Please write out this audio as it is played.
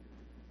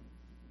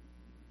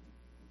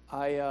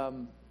I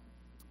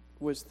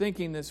was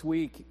thinking this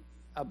week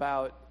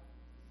about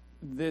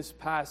this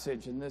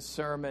passage and this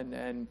sermon,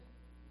 and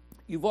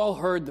you've all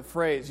heard the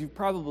phrase, you've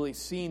probably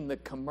seen the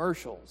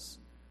commercials.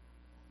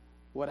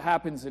 What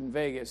happens in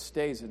Vegas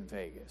stays in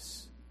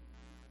Vegas.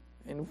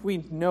 And we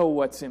know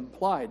what's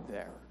implied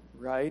there,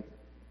 right?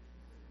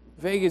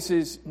 Vegas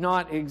is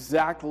not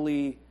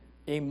exactly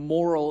a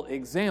moral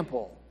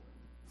example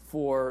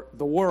for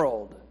the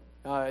world.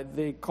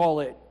 They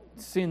call it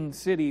Sin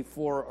City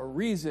for a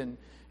reason,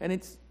 and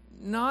it's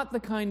not the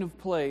kind of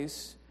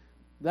place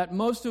that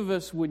most of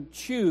us would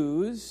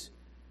choose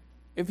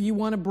if we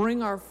want to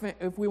bring our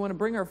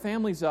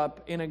families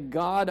up in a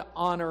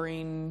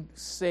God-honoring,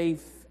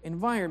 safe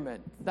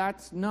environment.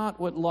 That's not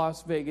what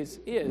Las Vegas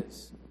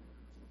is.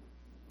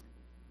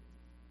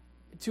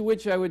 To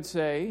which I would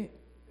say,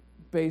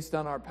 based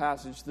on our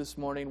passage this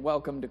morning,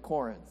 welcome to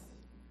Corinth.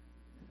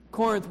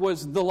 Corinth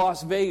was the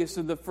Las Vegas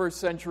of the first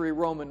century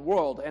Roman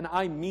world, and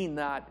I mean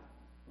that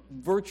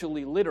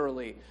virtually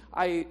literally.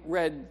 I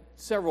read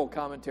several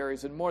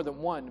commentaries, and more than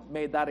one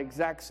made that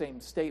exact same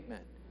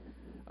statement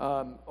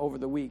over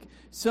the week.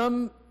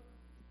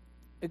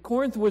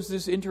 Corinth was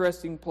this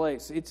interesting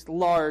place. It's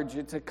large.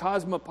 It's a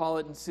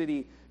cosmopolitan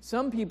city.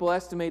 Some people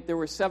estimate there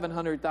were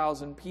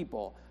 700,000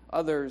 people.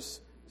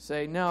 Others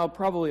say, no,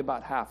 probably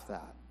about half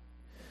that.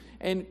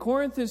 And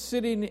Corinth is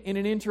sitting in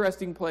an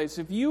interesting place.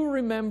 If you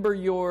remember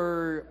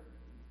your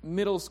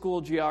middle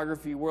school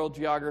geography, world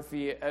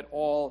geography at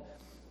all,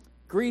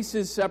 Greece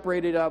is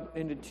separated up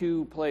into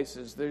two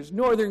places. There's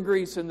northern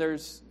Greece and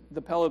there's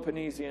the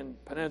Peloponnesian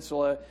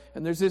Peninsula,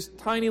 and there's this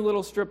tiny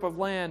little strip of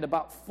land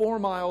about 4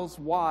 miles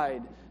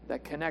wide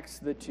that connects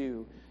the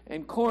two.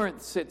 And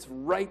Corinth sits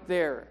right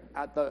there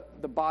at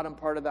the bottom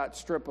part of that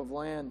strip of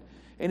land.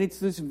 And it's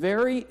this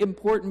very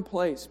important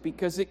place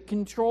because it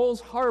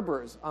controls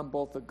harbors on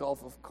both the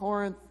Gulf of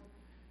Corinth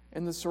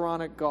and the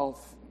Saronic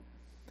Gulf.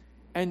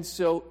 And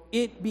so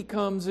it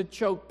becomes a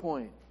choke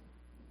point.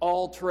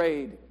 All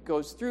trade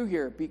goes through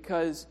here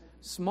because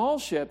small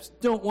ships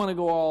don't want to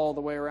go all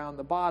the way around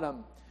the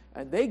bottom.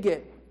 And they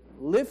get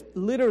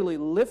literally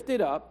lifted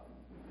up,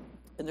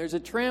 and there's a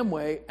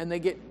tramway, and they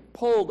get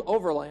pulled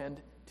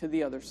overland to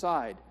the other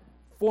side.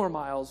 4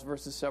 miles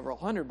versus several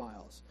hundred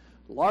miles.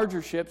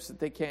 Larger ships that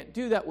they can't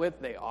do that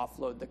with, they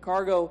offload the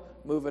cargo,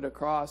 move it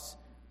across,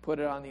 put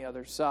it on the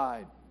other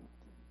side.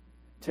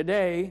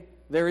 Today,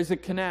 there is a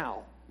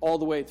canal all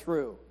the way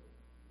through.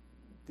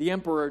 The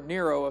Emperor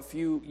Nero, a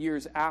few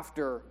years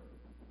after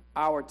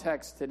our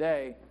text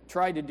today,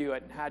 tried to do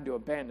it and had to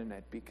abandon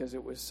it because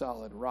it was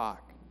solid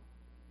rock.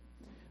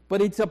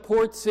 But it's a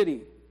port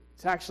city.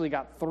 It's actually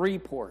got 3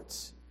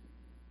 ports.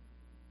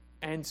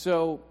 And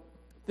so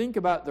think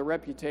about the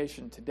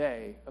reputation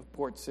today of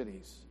port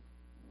cities,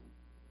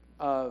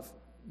 of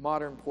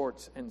modern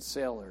ports and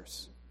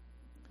sailors.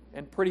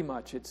 And pretty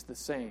much it's the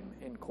same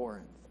in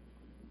Corinth.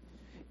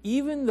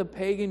 Even the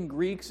pagan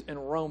Greeks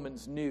and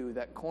Romans knew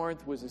that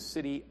Corinth was a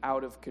city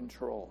out of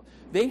control.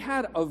 They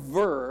had a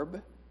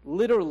verb,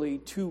 literally,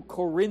 to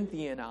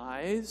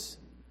Corinthianize,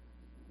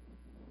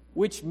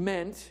 which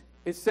meant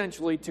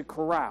essentially to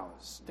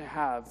carouse, to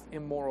have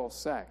immoral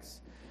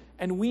sex.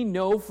 And we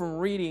know from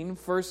reading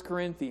 1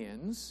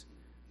 Corinthians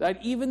that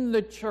even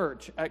the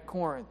church at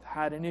Corinth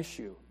had an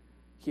issue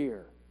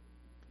here.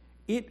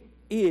 It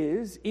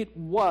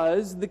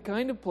was the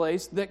kind of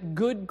place that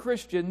good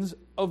Christians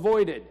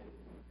avoided.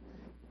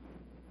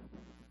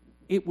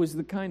 It was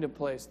the kind of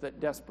place that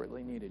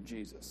desperately needed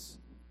Jesus.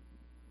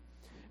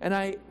 And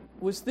I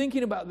was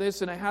thinking about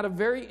this, and I had a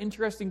very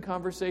interesting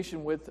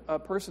conversation with a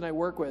person I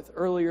work with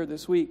earlier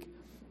this week.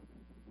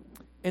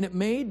 And it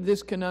made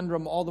this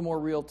conundrum all the more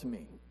real to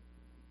me.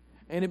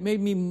 And it made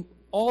me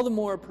all the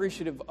more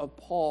appreciative of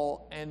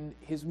Paul and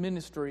his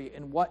ministry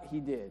and what he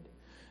did.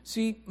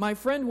 See, my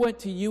friend went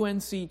to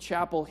UNC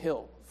Chapel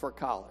Hill for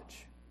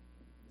college.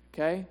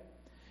 Okay?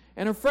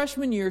 And her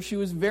freshman year, she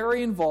was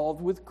very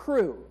involved with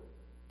Cru,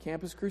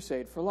 Campus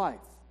Crusade for Life.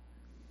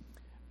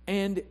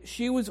 And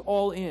she was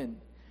all in.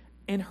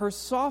 In her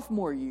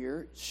sophomore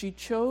year, she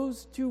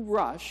chose to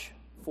rush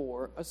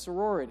for a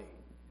sorority.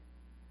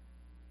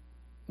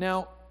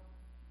 Now,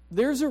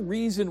 there's a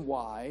reason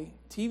why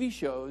TV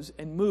shows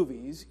and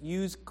movies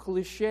use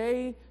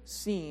cliché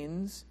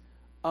scenes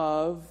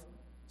of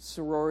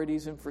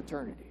sororities and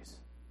fraternities.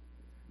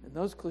 And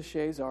those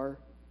clichés are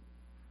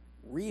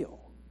real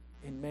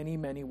in many,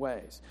 many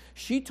ways.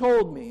 She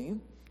told me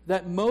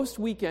that most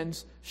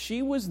weekends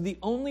she was the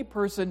only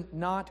person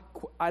not,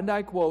 and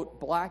I quote,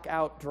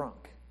 blackout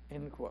drunk,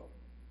 end quote.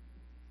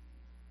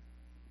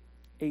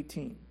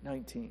 18,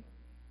 19.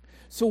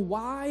 So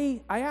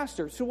why, I asked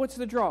her, so what's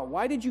the draw?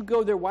 Why did you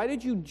go there? Why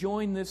did you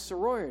join this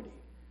sorority?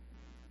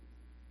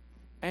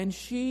 And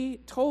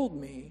she told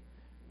me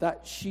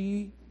that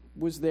she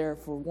was there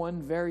for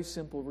one very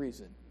simple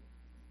reason.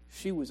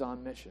 She was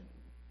on mission.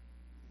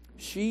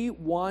 She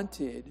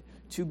wanted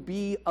to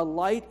be a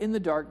light in the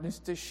darkness,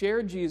 to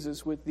share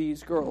Jesus with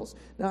these girls.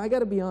 Now, I got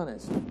to be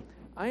honest.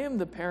 I am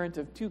the parent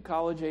of 2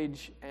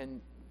 college-age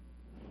and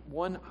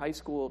 1 high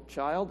school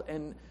child,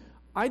 and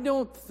I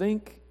don't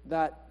think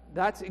that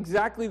That's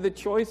exactly the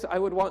choice I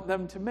would want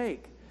them to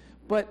make.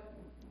 But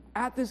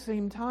at the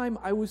same time,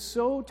 I was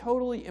so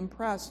totally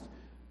impressed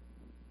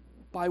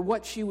by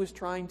what she was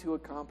trying to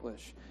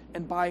accomplish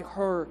and by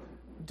her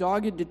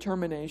dogged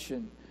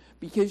determination.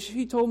 Because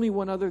she told me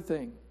one other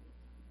thing.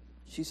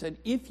 She said,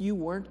 if you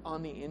weren't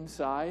on the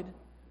inside,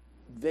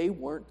 they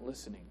weren't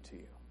listening to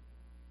you.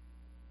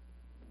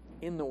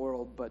 In the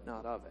world, but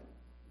not of it.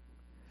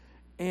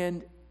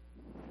 And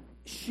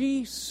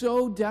she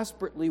so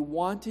desperately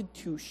wanted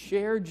to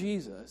share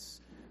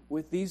Jesus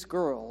with these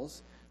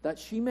girls that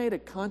she made a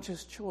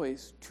conscious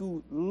choice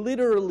to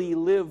literally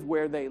live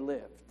where they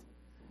lived.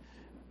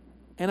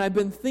 And I've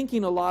been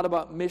thinking a lot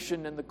about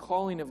mission and the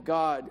calling of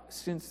God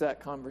since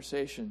that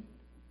conversation.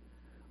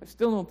 I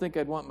still don't think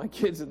I'd want my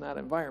kids in that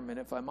environment,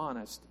 if I'm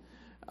honest.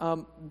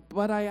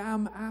 But I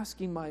am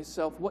asking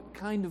myself, what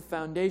kind of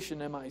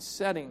foundation am I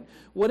setting?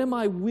 What am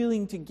I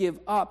willing to give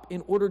up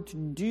in order to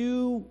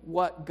do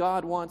what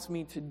God wants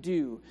me to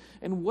do?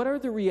 And what are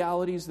the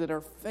realities that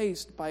are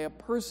faced by a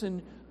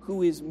person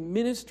who is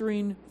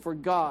ministering for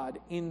God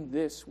in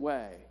this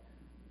way?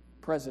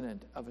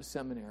 President of a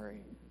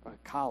seminary, a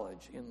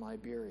college in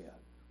Liberia.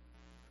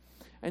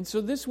 And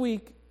so this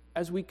week,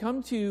 as we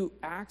come to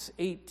Acts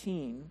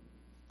 18,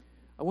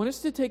 I want us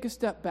to take a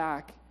step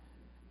back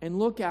and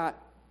look at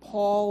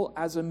Paul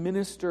as a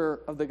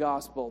minister of the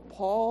gospel.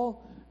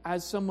 Paul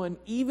as someone,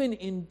 even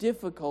in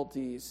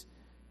difficulties,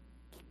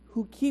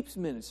 who keeps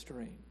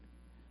ministering.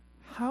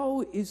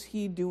 How is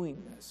he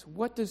doing this?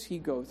 What does he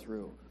go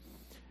through?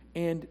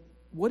 And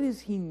what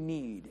does he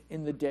need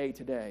in the day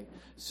today?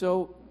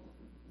 So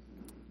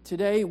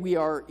today we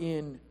are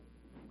in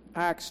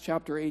Acts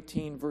chapter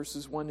 18,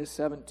 verses 1 to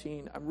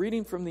 17. I'm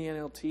reading from the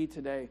NLT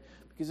today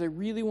because I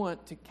really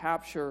want to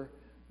capture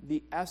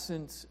the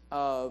essence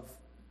of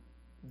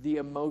the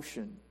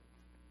emotion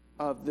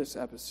of this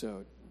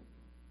episode.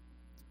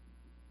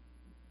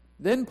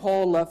 Then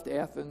Paul left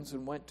Athens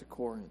and went to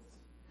Corinth.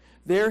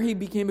 There he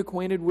became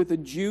acquainted with a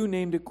Jew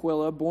named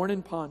Aquila, born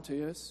in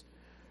Pontus,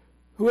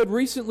 who had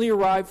recently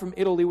arrived from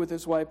Italy with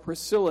his wife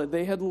Priscilla.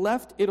 They had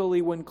left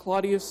Italy when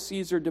Claudius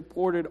Caesar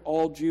deported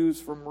all Jews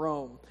from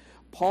Rome.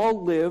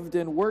 Paul lived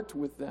and worked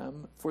with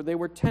them, for they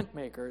were tent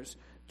makers,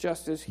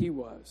 just as he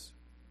was.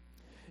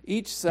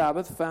 Each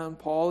Sabbath found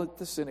Paul at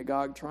the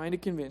synagogue trying to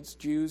convince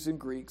Jews and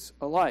Greeks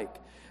alike.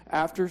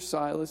 After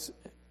Silas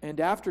and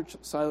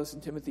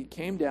Timothy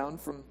came down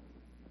from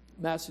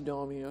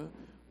Macedonia,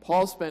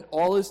 Paul spent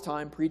all his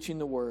time preaching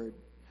the word.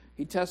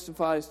 He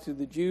testifies to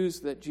the Jews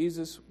that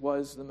Jesus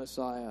was the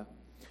Messiah.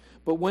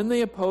 But when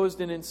they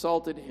opposed and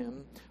insulted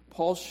him,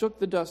 Paul shook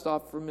the dust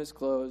off from his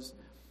clothes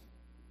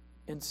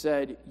and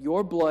said,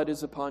 "Your blood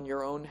is upon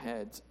your own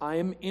heads. I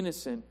am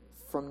innocent.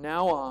 From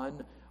now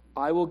on,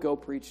 I will go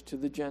preach to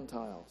the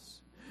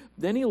Gentiles."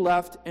 Then he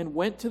left and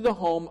went to the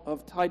home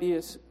of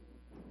Titius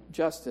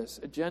Justus,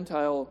 a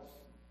Gentile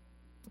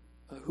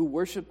who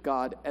worshiped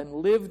God and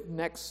lived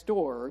next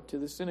door to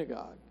the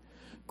synagogue.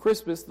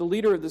 Crispus, the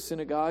leader of the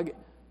synagogue,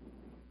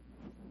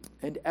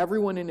 and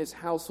everyone in his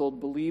household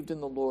believed in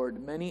the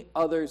Lord. Many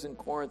others in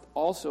Corinth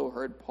also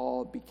heard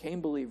Paul,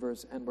 became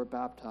believers, and were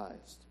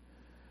baptized.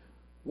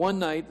 One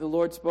night the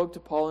Lord spoke to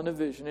Paul in a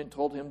vision and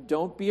told him,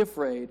 "Don't be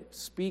afraid,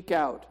 speak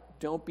out.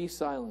 Don't be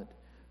silent,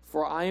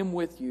 for I am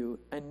with you,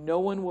 and no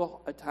one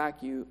will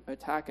attack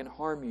and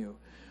harm you,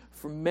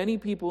 for many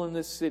people in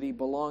this city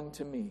belong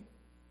to me."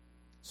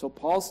 So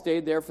Paul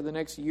stayed there for the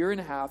next year and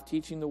a half,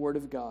 teaching the word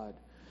of God.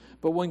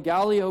 But when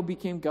Gallio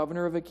became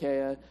governor of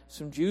Achaia,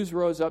 some Jews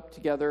rose up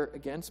together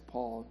against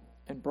Paul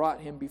and brought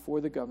him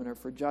before the governor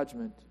for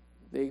judgment.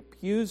 They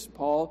accused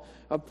Paul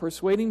of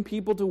persuading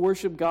people to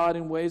worship God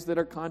in ways that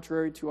are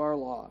contrary to our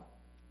law.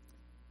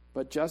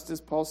 But just as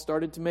Paul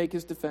started to make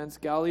his defense,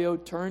 Gallio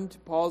turned to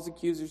Paul's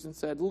accusers and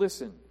said,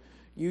 "Listen,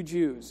 you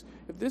Jews,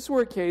 if this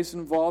were a case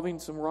involving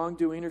some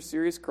wrongdoing or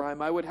serious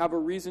crime, I would have a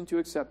reason to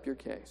accept your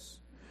case.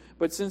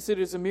 But since it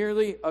is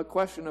merely a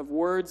question of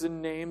words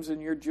and names in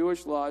your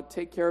Jewish law,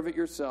 take care of it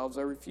yourselves.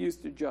 I refuse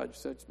to judge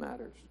such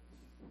matters."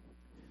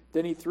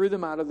 Then he threw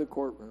them out of the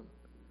courtroom.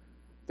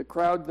 The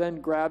crowd then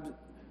grabbed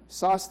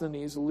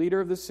Sosthenes, the leader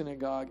of the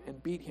synagogue,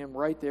 and beat him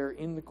right there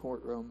in the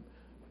courtroom.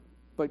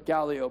 But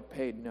Gallio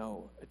paid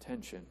no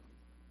attention.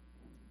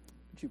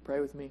 Would you pray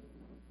with me?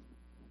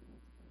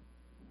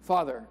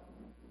 Father,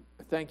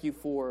 thank you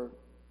for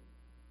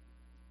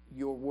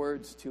your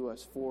words to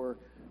us, for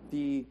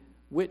the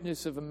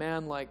witness of a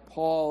man like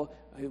Paul,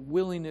 a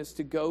willingness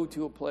to go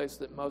to a place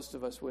that most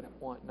of us would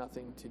want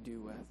nothing to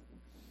do with.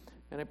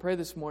 And I pray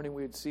this morning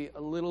we would see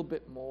a little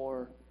bit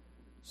more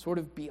sort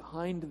of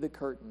behind the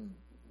curtain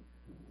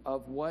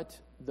of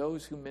what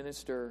those who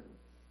minister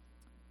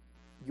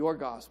your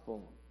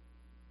gospel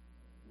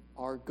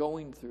are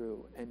going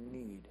through and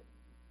need.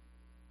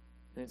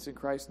 And it's in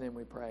Christ's name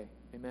we pray.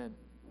 Amen.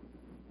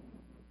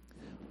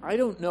 I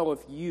don't know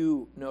if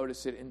you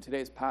notice it in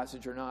today's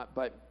passage or not,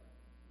 but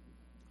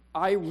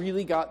I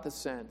really got the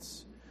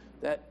sense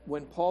that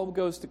when Paul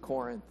goes to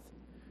Corinth,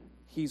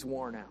 he's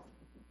worn out.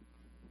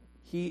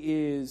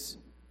 He is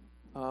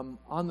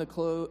on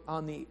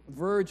the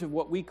verge of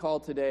what we call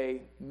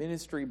today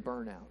ministry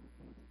burnout.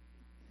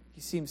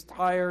 He seems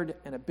tired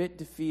and a bit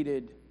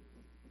defeated,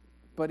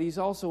 but he's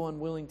also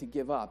unwilling to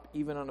give up,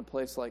 even on a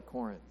place like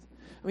Corinth.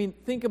 I mean,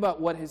 think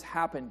about what has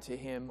happened to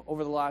him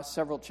over the last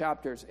several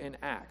chapters in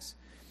Acts.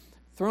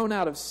 Thrown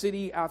out of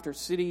city after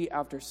city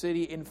after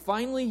city, and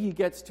finally he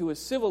gets to a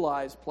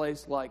civilized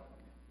place like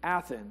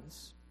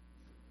Athens,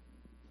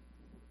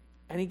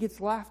 and he gets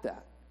laughed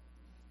at.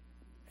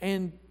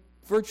 And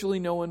virtually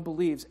no one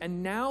believes.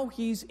 And now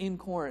he's in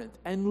Corinth,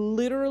 and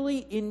literally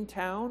in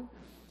town,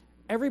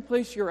 every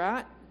place you're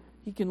at,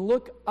 he can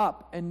look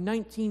up, and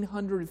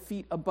 1,900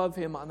 feet above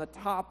him on the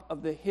top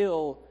of the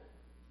hill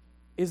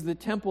is the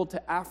temple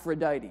to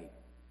Aphrodite,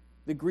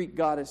 the Greek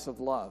goddess of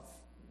love.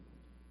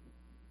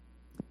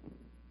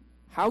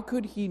 How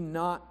could he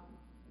not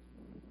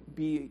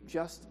be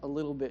just a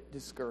little bit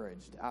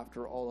discouraged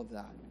after all of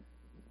that?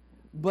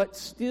 But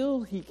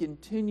still he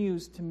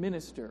continues to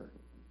minister.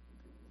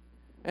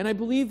 And I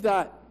believe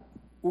that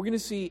we're going to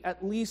see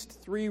at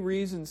least 3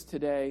 reasons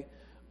today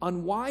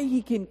on why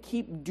he can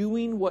keep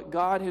doing what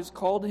God has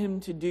called him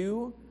to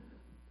do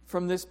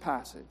from this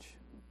passage.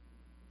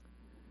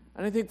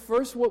 And I think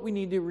first what we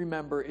need to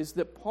remember is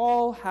that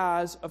Paul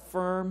has a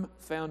firm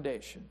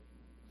foundation.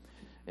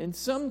 And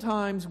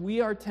sometimes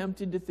we are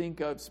tempted to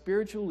think of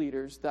spiritual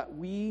leaders that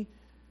we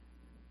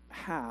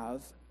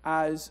have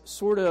as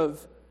sort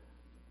of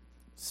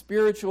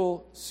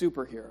spiritual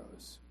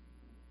superheroes.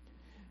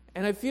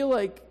 And I feel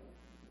like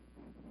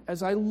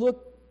as I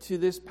look to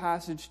this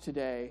passage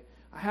today,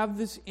 I have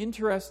this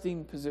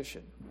interesting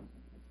position.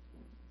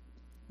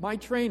 My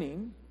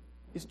training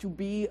is to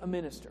be a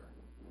minister.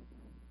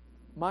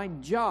 My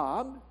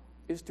job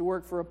is to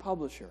work for a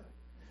publisher.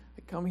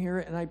 I come here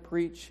and I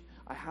preach.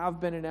 I have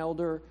been an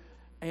elder,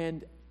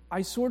 and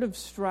I sort of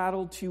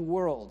straddle 2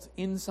 worlds,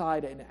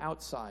 inside and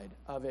outside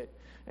of it.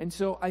 And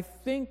so I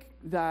think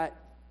that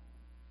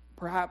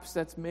perhaps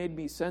that's made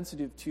me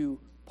sensitive to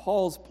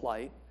Paul's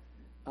plight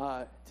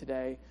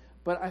today,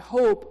 but I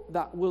hope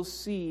that we'll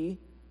see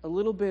a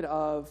little bit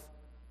of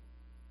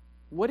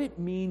what it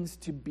means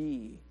to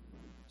be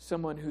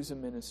someone who's a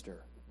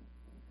minister.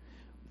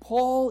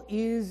 Paul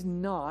is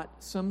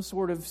not some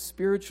sort of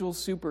spiritual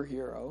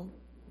superhero,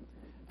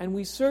 and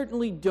we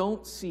certainly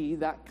don't see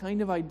that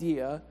kind of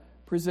idea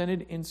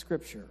presented in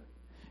Scripture.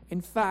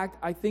 In fact,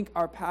 I think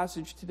our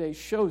passage today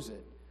shows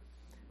it.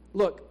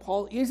 Look,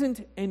 Paul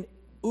isn't an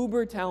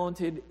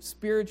uber-talented,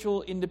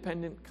 spiritual,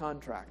 independent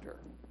contractor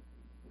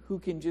who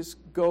can just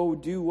go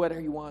do whatever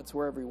he wants,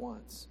 wherever he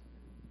wants.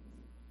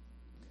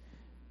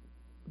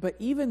 But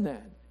even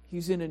then,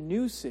 he's in a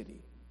new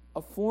city,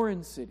 a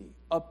foreign city,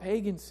 a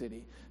pagan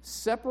city,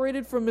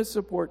 separated from his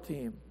support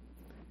team,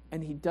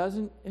 and he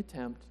doesn't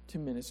attempt to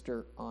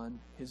minister on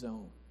his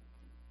own.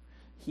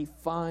 He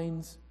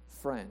finds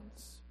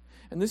friends.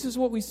 And this is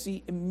what we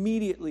see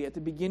immediately at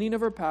the beginning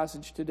of our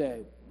passage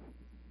today.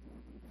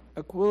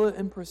 Aquila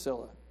and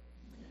Priscilla,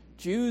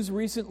 Jews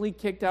recently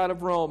kicked out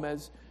of Rome,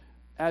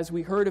 as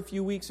we heard a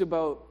few weeks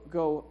ago,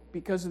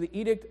 because of the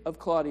edict of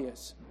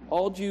Claudius.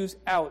 All Jews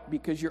out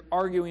because you're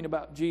arguing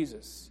about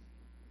Jesus.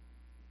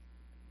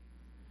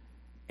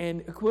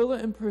 And Aquila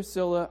and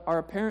Priscilla are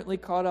apparently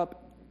caught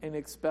up and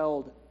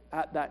expelled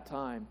at that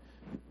time.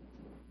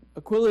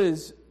 Aquila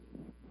is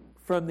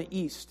from the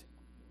east,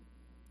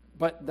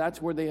 but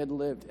that's where they had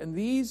lived. And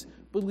these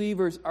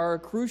believers are a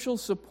crucial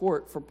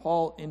support for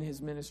Paul in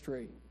his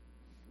ministry.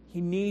 He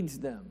needs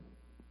them.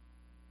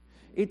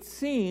 It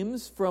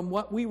seems, from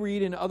what we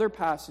read in other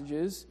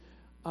passages,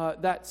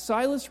 that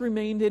Silas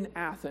remained in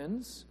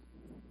Athens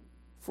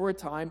for a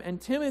time,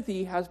 and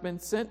Timothy has been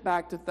sent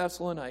back to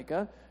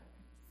Thessalonica,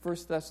 1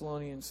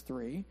 Thessalonians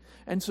 3.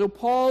 And so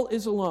Paul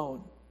is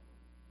alone.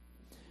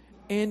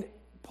 And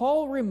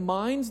Paul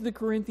reminds the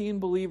Corinthian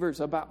believers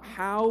about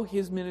how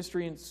his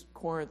ministry in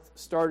Corinth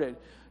started.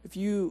 If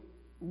you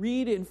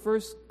read in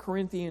 1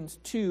 Corinthians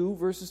 2,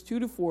 verses 2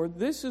 to 4,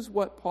 this is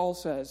what Paul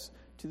says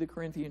to the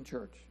Corinthian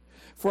church.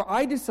 For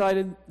I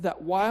decided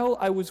that while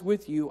I was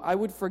with you, I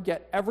would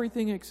forget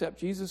everything except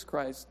Jesus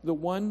Christ, the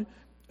one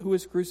who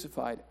was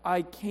crucified.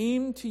 I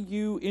came to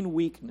you in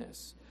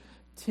weakness,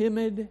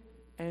 timid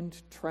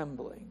and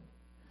trembling,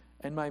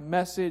 and my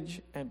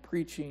message and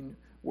preaching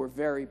were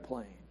very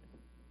plain.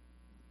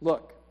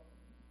 Look,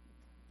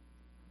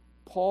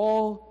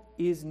 Paul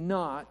is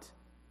not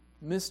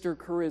Mr.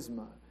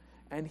 Charisma,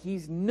 and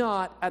he's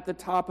not at the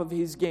top of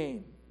his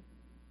game.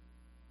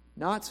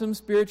 Not some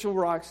spiritual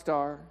rock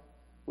star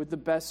with the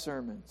best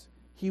sermons.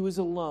 He was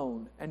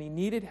alone, and he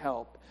needed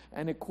help,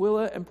 and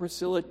Aquila and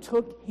Priscilla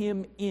took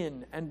him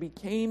in and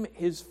became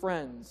his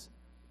friends.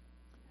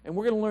 And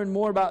we're going to learn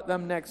more about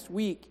them next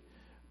week,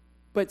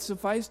 but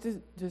suffice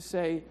to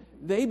say,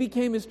 they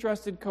became his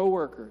trusted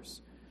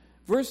co-workers.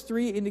 Verse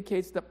 3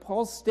 indicates that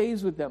Paul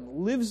stays with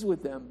them, lives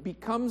with them,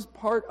 becomes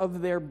part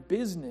of their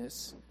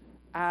business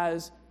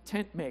as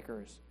tent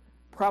makers,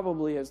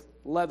 probably as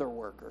leather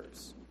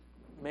workers,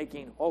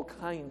 making all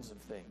kinds of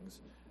things,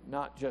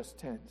 not just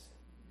tents.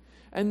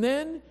 And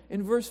then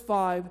in verse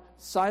 5,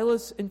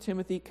 Silas and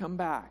Timothy come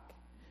back.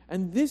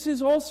 And this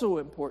is also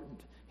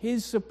important.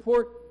 His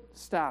support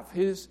staff,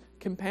 his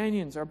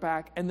companions are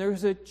back, and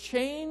there's a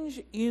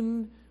change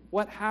in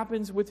what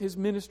happens with his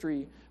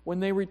ministry when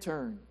they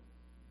return.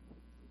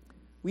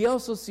 We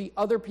also see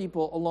other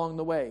people along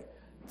the way.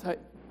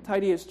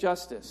 Titius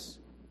Justus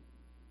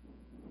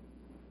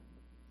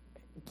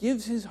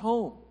gives his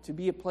home to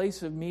be a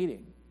place of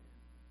meeting.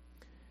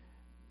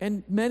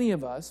 And many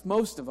of us,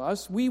 most of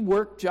us, we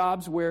work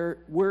jobs where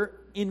we're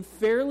in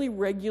fairly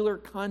regular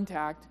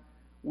contact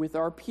with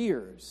our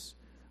peers,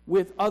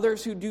 with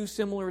others who do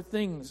similar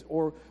things,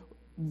 or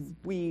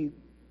we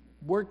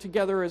work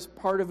together as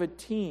part of a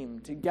team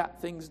to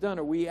get things done,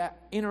 or we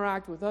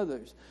interact with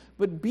others.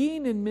 But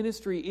being in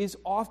ministry is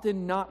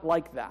often not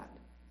like that.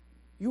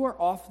 You are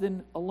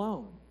often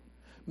alone.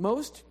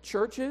 Most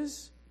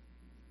churches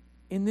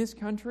in this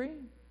country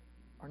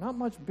are not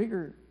much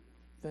bigger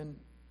than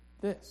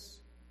this.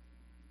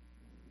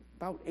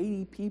 About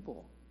 80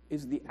 people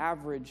is the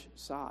average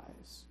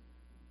size.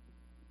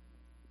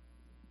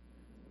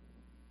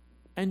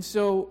 And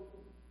so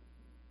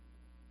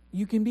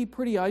you can be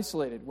pretty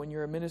isolated when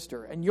you're a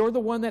minister, and you're the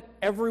one that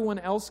everyone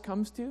else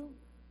comes to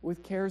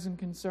with cares and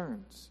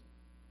concerns.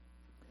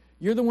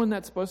 You're the one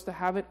that's supposed to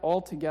have it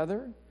all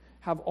together,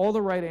 have all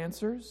the right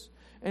answers,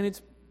 and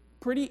it's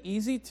pretty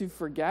easy to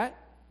forget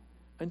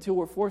until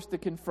we're forced to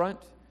confront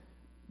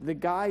the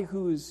guy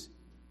who's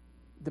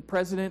the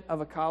president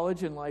of a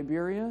college in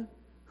Liberia,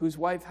 whose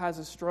wife has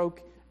a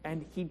stroke,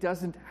 and he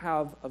doesn't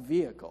have a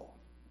vehicle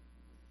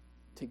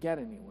to get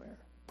anywhere.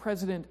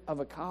 President of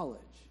a college.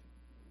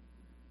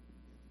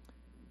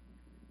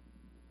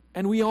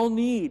 And we all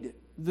need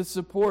the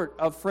support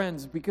of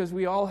friends because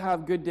we all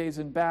have good days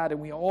and bad, and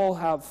we all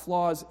have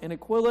flaws. And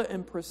Aquila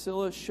and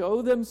Priscilla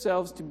show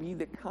themselves to be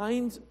the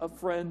kinds of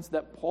friends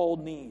that Paul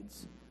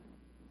needs,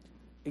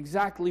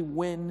 exactly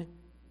when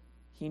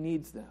he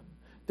needs them.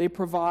 They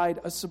provide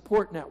a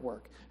support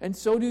network, and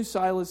so do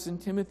Silas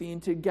and Timothy.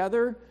 And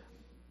together,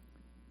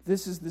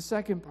 this is the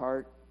second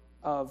part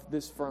of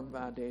this firm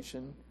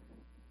foundation.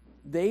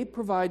 They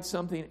provide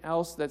something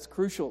else that's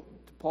crucial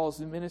to Paul's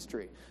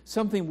ministry,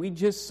 something we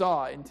just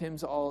saw in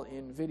Tim's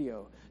all-in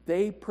video.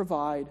 They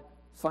provide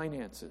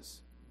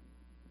finances.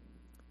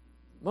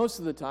 Most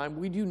of the time,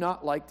 we do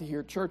not like to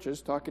hear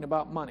churches talking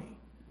about money.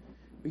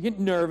 We get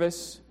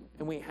nervous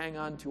and we hang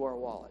on to our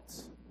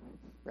wallets,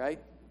 right?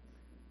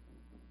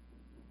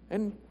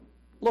 And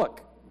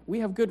look, we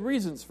have good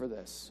reasons for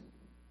this,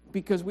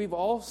 because we've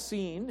all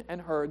seen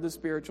and heard the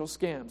spiritual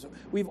scams.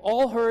 We've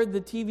all heard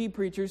the TV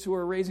preachers who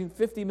are raising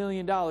 $50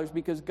 million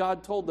because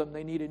God told them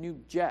they need a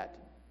new jet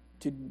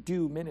to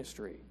do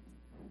ministry,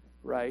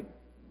 right?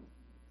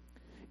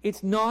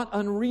 It's not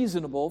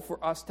unreasonable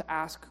for us to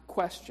ask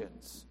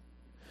questions.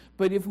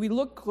 But if we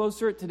look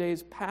closer at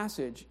today's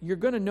passage, you're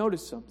going to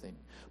notice something.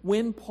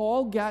 When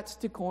Paul gets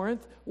to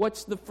Corinth,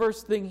 what's the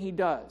first thing he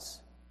does?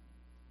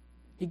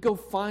 He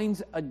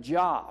finds a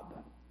job.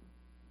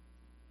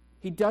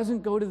 He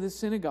doesn't go to the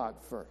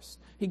synagogue first.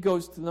 He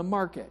goes to the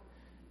market.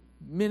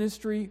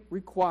 Ministry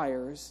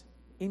requires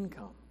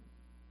income.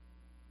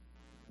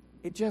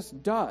 It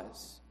just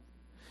does.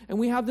 And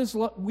we have this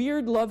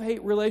weird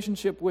love-hate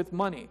relationship with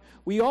money.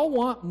 We all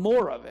want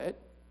more of it,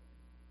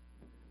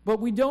 but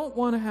we don't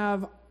want to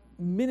have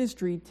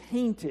ministry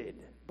tainted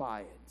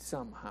by it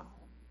somehow.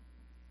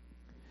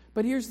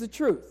 But here's the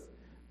truth.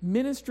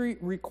 Ministry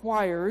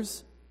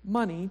requires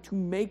money to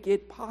make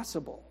it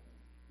possible.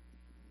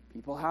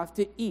 People have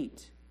to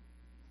eat.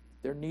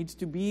 There needs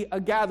to be a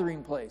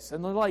gathering place,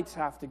 and the lights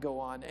have to go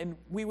on. And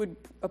we would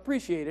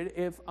appreciate it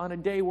if on a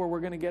day where we're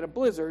going to get a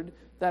blizzard,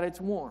 that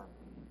it's warm,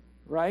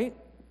 right?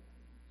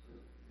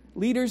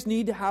 Leaders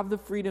need to have the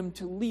freedom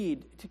to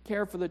lead, to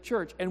care for the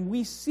church. And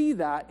we see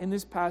that in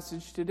this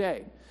passage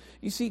today.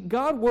 You see,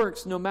 God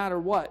works no matter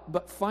what,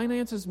 but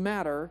finances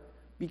matter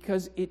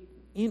because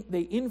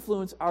they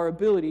influence our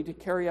ability to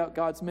carry out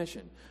God's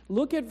mission.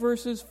 Look at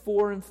verses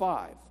 4 and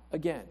 5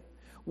 again.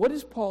 What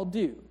does Paul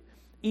do?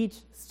 Each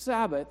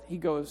Sabbath he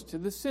goes to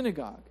the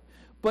synagogue,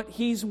 but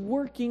he's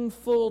working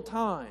full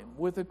time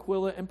with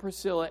Aquila and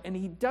Priscilla, and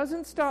he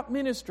doesn't stop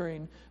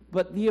ministering,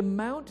 but the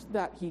amount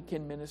that he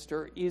can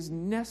minister is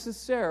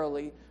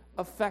necessarily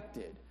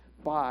affected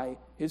by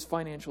his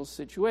financial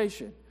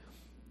situation.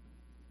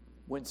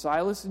 When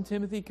Silas and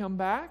Timothy come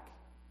back,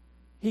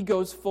 he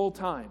goes full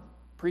time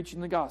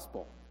preaching the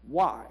gospel.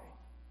 Why?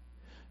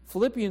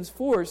 Philippians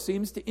 4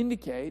 seems to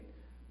indicate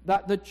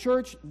that the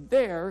church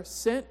there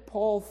sent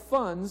Paul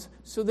funds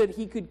so that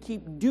he could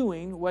keep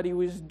doing what he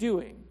was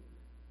doing.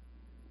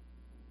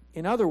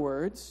 In other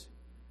words,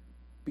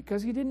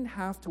 because he didn't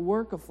have to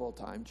work a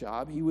full-time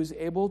job, he was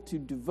able to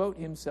devote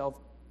himself,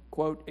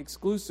 quote,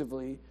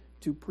 exclusively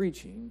to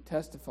preaching,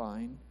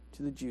 testifying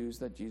to the Jews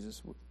that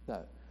Jesus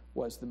that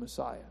was the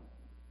Messiah.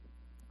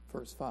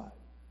 Verse 5.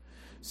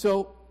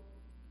 So,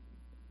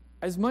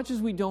 as much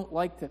as we don't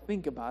like to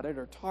think about it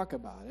or talk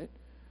about it,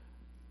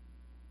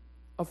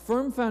 a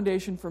firm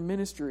foundation for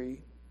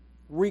ministry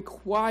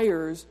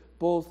requires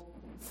both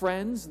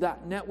friends,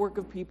 that network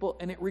of people,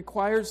 and it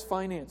requires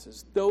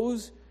finances.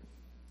 Those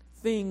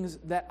things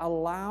that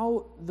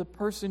allow the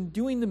person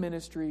doing the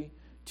ministry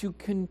to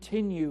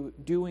continue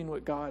doing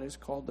what God has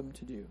called them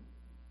to do.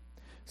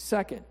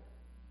 Second,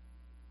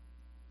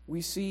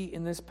 we see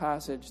in this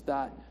passage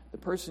that the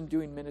person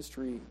doing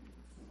ministry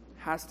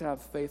has to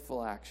have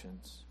faithful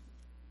actions.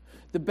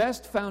 The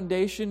best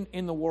foundation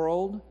in the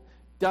world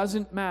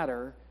doesn't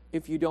matter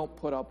if you don't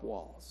put up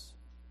walls.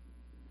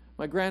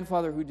 My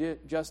grandfather, who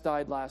just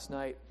died last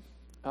night,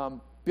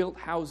 built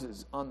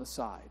houses on the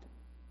side.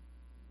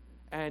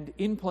 And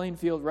in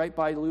Plainfield, right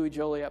by Louis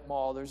Joliet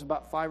Mall, there's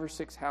about 5 or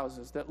 6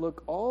 houses that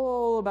look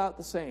all about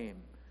the same,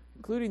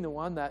 including the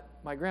one that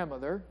my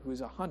grandmother,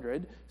 who's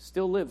 100,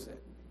 still lives in.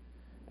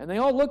 And they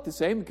all look the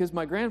same because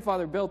my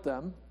grandfather built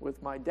them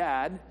with my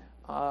dad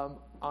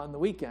on the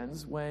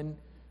weekends when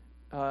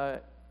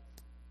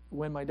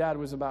my dad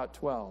was about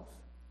 12.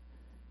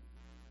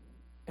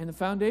 And the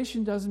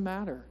foundation doesn't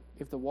matter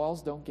if the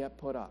walls don't get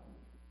put up,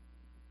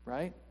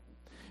 right?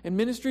 And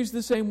ministry is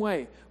the same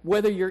way,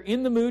 whether you're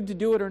in the mood to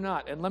do it or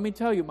not. And let me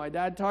tell you, my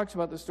dad talks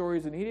about the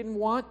stories, and he didn't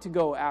want to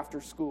go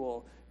after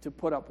school to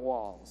put up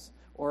walls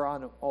or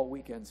on all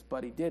weekends,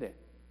 but he did it.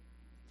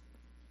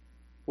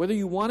 Whether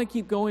you want to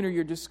keep going or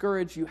you're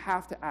discouraged, you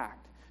have to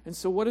act. And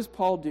so what does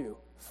Paul do?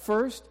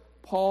 First,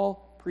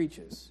 Paul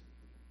preaches.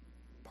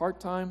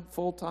 Part-time,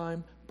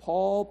 full-time,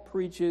 Paul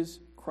preaches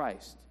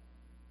Christ.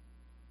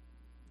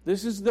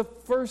 This is the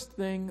first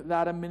thing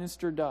that a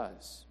minister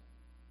does.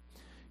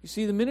 You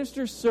see, the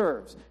minister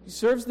serves. He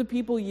serves the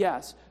people,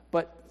 yes,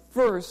 but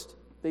first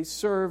they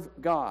serve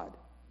God.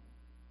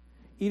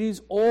 It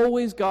is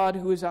always God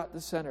who is at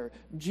the center.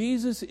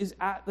 Jesus is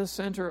at the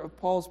center of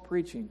Paul's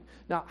preaching.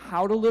 Not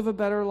how to live a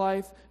better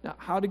life, not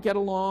how to get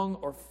along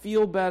or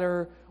feel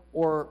better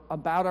or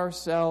about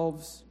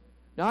ourselves,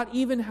 not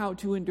even how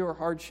to endure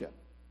hardship.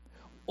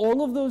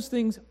 All of those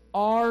things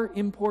are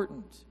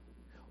important.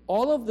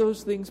 All of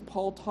those things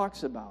Paul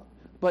talks about,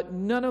 but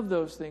none of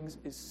those things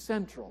is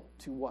central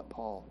to what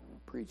Paul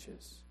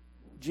preaches.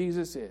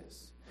 Jesus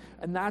is.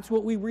 And that's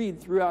what we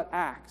read throughout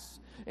Acts.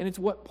 And it's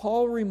what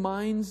Paul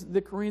reminds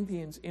the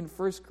Corinthians in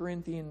 1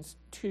 Corinthians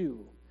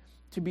 2.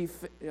 To be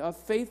a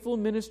faithful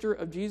minister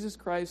of Jesus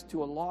Christ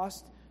to a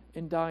lost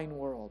and dying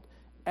world.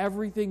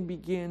 Everything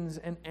begins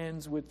and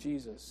ends with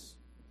Jesus.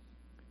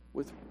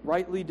 With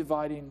rightly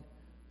dividing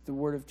the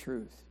word of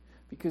truth.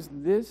 Because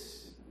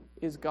this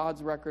is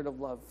God's record of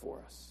love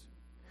for us.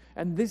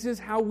 And this is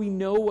how we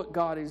know what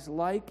God is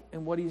like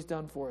and what He's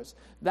done for us.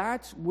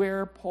 That's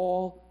where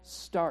Paul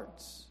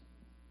starts.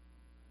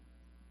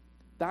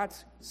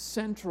 That's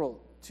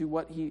central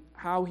to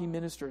how he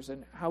ministers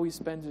and how he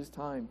spends his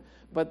time.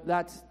 But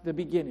that's the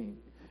beginning.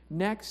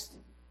 Next,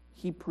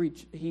 he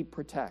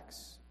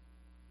protects.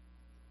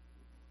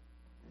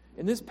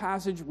 In this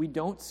passage, we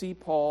don't see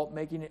Paul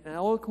making an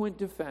eloquent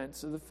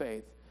defense of the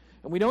faith,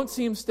 and we don't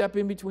see him step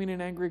in between an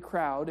angry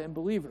crowd and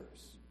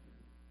believers.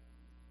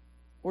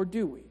 Or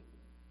do we?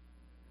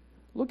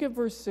 Look at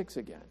verse 6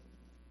 again.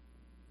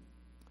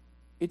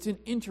 It's an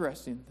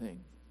interesting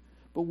thing.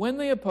 But when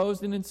they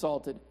opposed and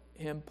insulted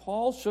him,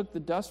 Paul shook the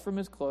dust from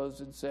his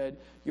clothes and said,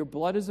 "Your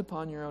blood is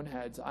upon your own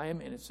heads. I am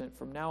innocent.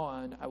 From now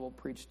on, I will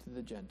preach to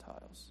the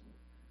Gentiles."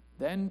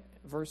 Then,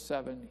 verse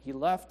 7, he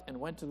left and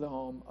went to the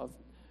home of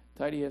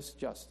Titius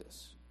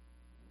Justus,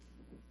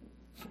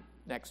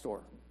 next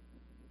door.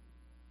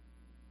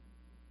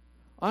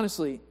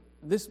 Honestly,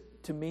 this,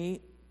 to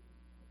me,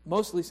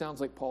 mostly sounds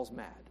like Paul's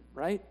mad,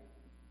 right?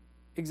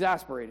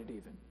 Exasperated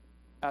even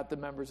at the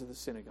members of the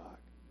synagogue.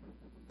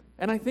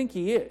 And I think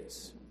he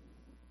is.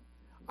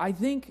 I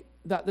think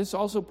that this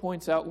also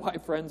points out why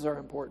friends are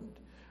important.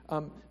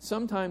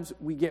 Sometimes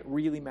we get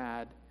really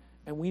mad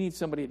and we need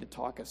somebody to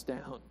talk us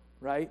down,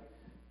 right?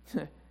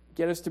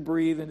 Get us to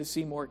breathe and to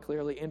see more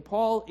clearly. And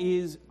Paul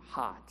is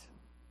hot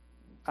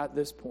at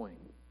this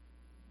point.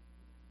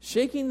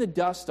 Shaking the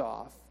dust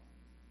off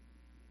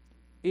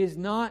is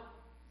not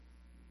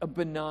a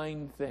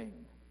benign thing.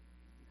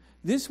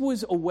 This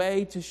was a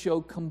way to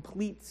show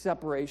complete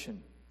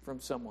separation from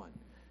someone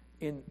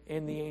in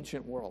the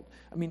ancient world.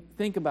 I mean,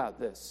 think about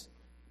this.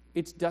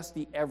 It's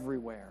dusty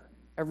everywhere.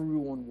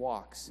 Everyone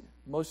walks.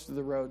 Most of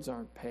the roads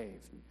aren't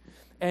paved.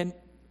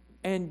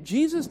 And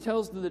Jesus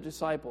tells the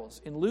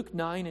disciples in Luke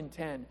 9 and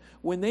 10,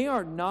 when they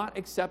are not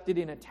accepted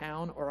in a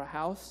town or a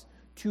house,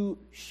 to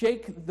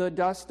shake the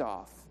dust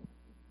off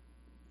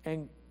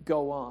and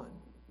go on.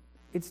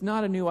 It's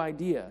not a new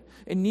idea.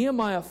 In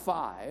Nehemiah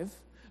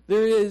 5,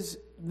 there is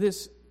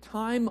this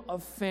time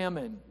of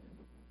famine,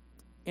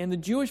 and the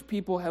Jewish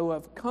people who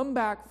have come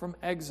back from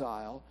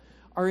exile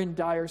are in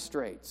dire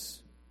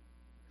straits.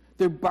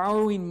 They're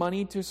borrowing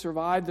money to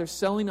survive. They're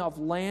selling off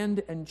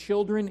land and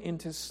children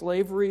into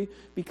slavery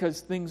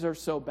because things are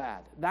so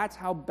bad. That's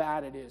how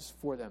bad it is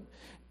for them.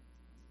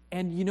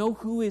 And you know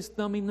who is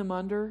thumbing them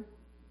under?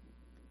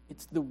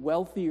 It's the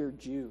wealthier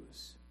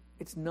Jews.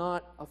 It's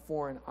not a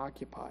foreign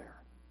occupier.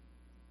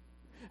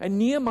 And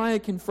Nehemiah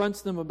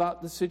confronts them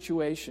about the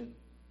situation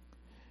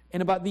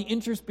and about the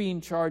interest being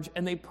charged.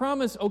 And they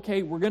promise,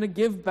 okay, we're going to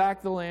give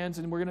back the lands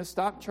and we're going to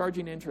stop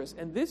charging interest.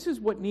 And this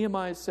is what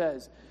Nehemiah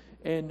says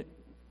in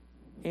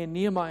and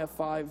Nehemiah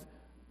 5,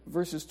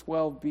 verses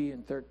 12b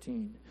and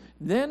 13.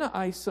 Then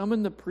I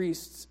summoned the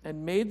priests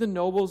and made the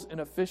nobles and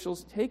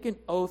officials take an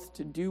oath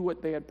to do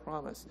what they had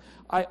promised.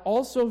 I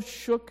also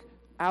shook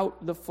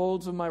out the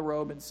folds of my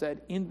robe and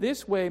said, in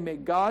this way may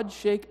God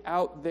shake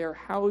out their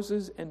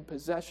houses and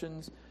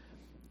possessions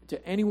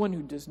to anyone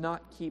who does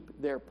not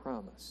keep their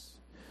promise.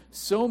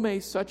 So may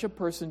such a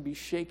person be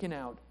shaken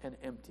out and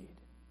emptied.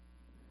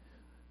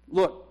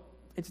 Look,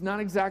 it's not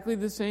exactly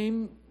the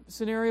same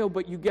scenario,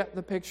 but you get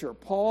the picture.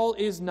 Paul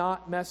is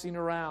not messing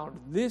around.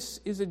 This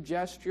is a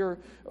gesture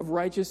of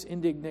righteous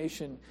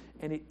indignation,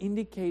 and it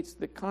indicates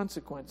the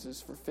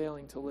consequences for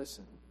failing to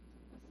listen.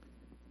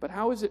 But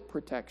how is it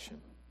protection?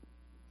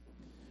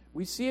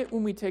 We see it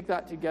when we take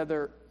that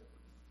together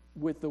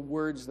with the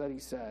words that he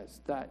says,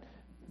 that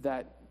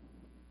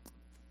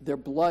their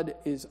blood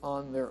is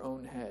on their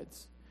own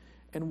heads.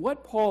 And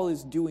what Paul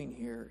is doing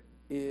here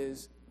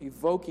is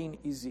evoking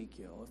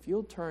Ezekiel. If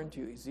you'll turn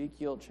to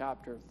Ezekiel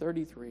chapter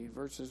 33,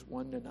 verses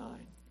 1 to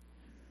 9.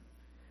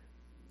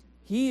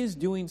 He is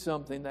doing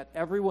something that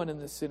everyone in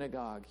the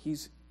synagogue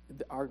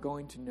are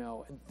going to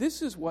know. And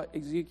this is what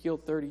Ezekiel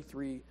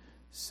 33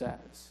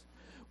 says.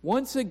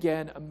 Once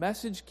again, a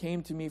message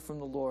came to me from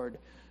the Lord.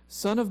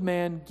 Son of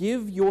man,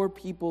 give your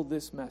people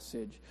this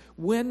message.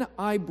 When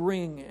I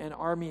bring an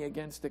army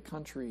against a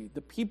country,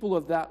 the people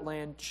of that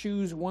land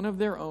choose one of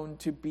their own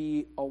to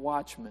be a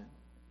watchman.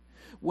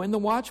 When the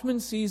watchman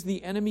sees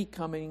the enemy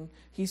coming,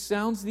 he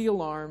sounds the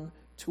alarm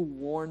to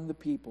warn the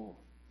people.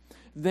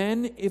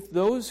 Then, if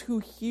those who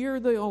hear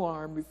the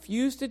alarm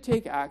refuse to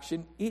take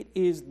action, it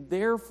is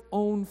their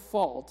own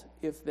fault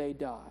if they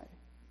die.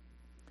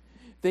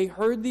 They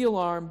heard the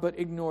alarm but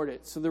ignored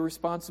it, so the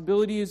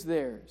responsibility is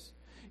theirs.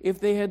 If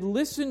they had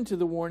listened to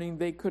the warning,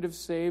 they could have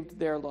saved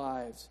their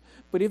lives.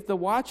 But if the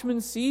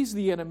watchman sees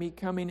the enemy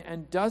coming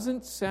and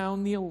doesn't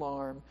sound the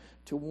alarm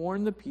to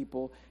warn the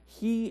people,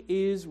 he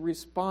is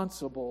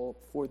responsible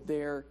for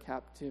their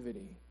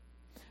captivity.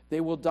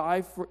 They will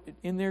die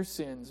in their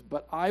sins,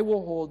 but I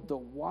will hold the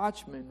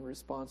watchmen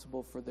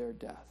responsible for their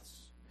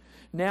deaths.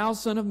 Now,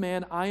 Son of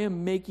man, I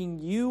am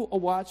making you a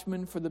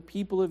watchman for the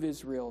people of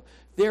Israel.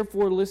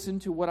 Therefore, listen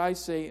to what I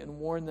say and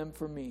warn them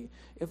for me.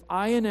 If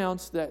I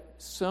announce that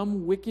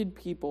some wicked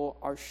people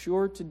are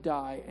sure to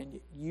die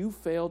and you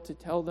fail to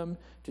tell them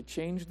to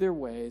change their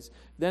ways,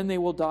 then they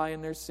will die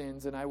in their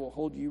sins and I will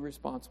hold you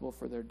responsible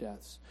for their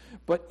deaths.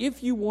 But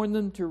if you warn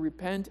them to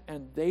repent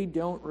and they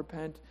don't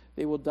repent,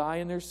 they will die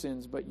in their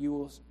sins, but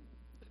you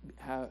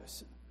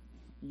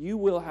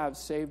will have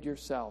saved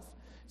yourself.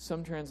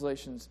 Some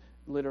translations,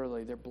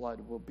 literally, their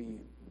blood will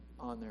be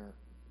on their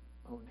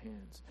own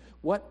hands.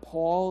 What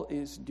Paul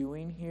is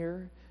doing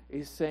here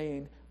is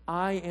saying,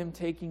 I am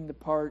taking the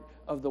part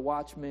of the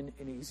watchman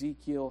in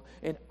Ezekiel,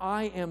 and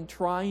I am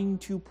trying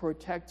to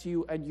protect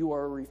you, and you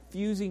are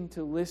refusing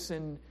to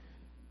listen,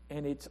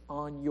 and it's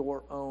on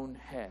your own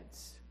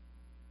heads.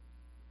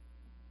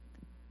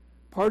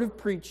 Part of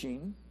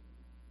preaching,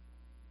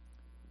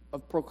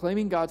 of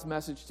proclaiming God's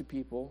message to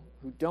people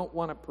who don't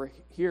want to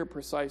hear it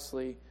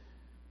precisely,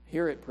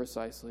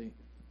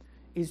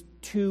 is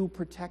to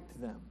protect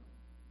them.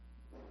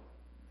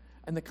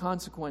 And the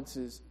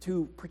consequences,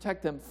 to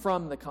protect them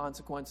from the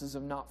consequences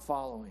of not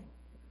following.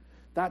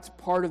 That's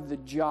part of the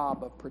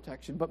job of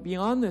protection. But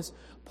beyond this,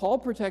 Paul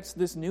protects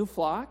this new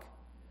flock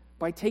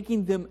by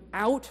taking them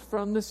out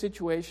from the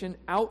situation,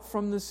 out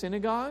from the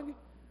synagogue,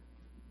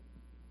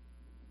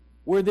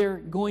 where they're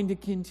going to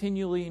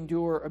continually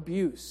endure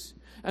abuse.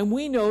 And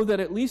we know that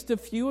at least a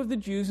few of the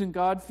Jews and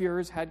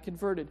God-fearers had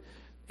converted.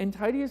 And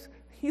Titus,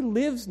 he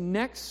lives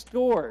next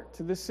door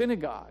to the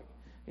synagogue.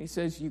 He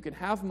says, you can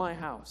have my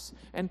house.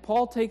 And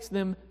Paul takes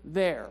them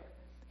there.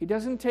 He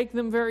doesn't take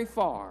them very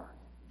far,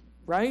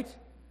 right?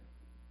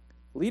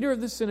 Leader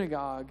of the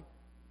synagogue,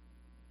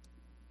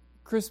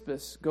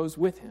 Crispus, goes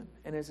with him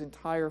and his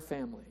entire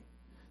family.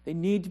 They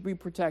need to be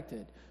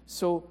protected.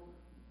 So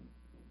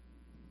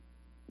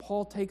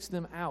Paul takes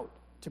them out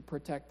to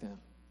protect them.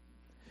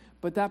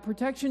 But that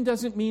protection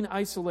doesn't mean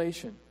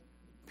isolation,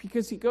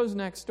 because he goes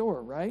next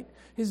door, right?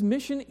 His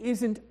mission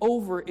isn't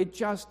over, it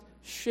just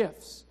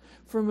shifts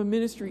from a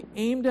ministry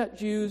aimed at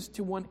Jews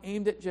to one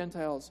aimed at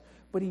Gentiles.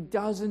 But he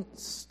doesn't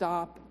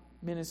stop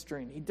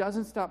ministering. He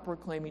doesn't stop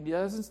proclaiming. He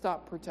doesn't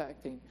stop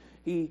protecting.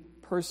 He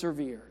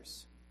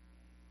perseveres.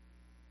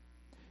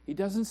 He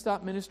doesn't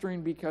stop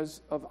ministering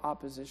because of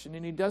opposition,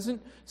 and he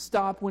doesn't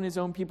stop when his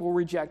own people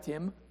reject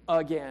him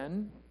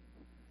again.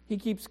 He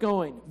keeps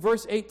going.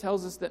 Verse 8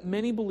 tells us that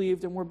many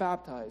believed and were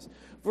baptized.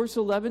 Verse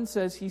 11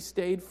 says he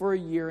stayed for a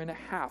year and a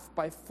half,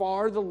 by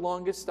far the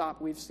longest stop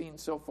we've seen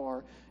so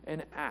far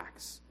in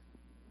Acts.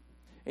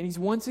 And he's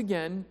once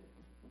again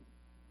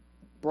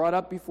brought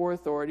up before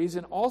authorities,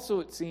 and also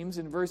it seems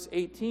in verse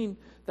 18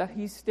 that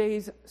he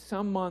stays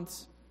some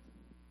months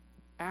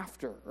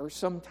after, or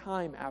some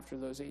time after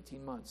those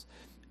 18 months.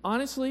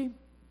 Honestly,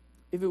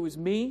 if it was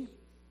me,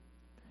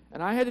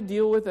 and I had to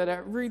deal with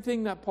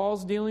everything that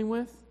Paul's dealing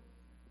with,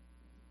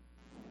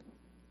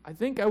 I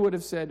think I would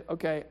have said,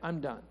 okay, I'm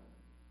done.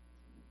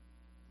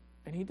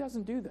 And he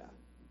doesn't do that.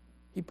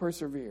 He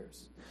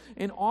perseveres.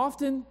 And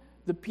often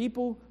the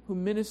people who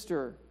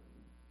minister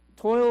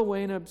toil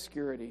away in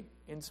obscurity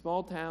in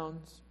small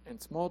towns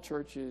and small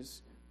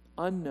churches,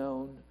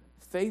 unknown,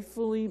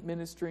 faithfully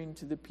ministering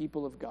to the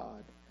people of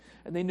God.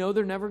 And they know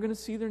they're never going to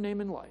see their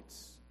name in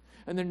lights.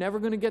 And they're never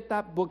going to get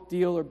that book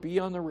deal or be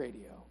on the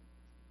radio.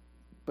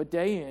 But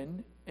day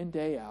in and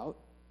day out,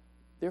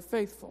 they're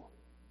faithful.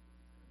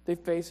 They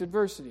face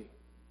adversity.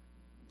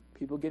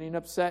 People getting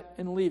upset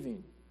and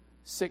leaving.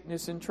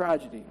 Sickness and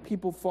tragedy.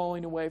 People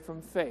falling away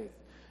from faith.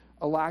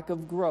 A lack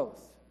of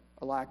growth.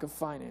 A lack of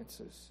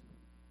finances.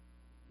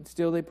 And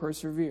still they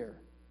persevere.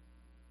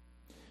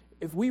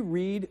 If we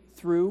read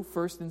through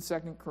 1st and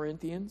 2nd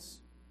Corinthians,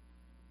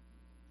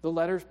 the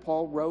letters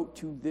Paul wrote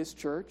to this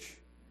church,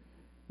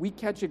 we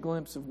catch a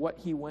glimpse of what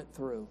he went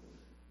through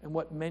and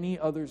what many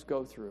others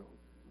go through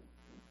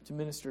to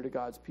minister to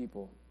God's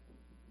people.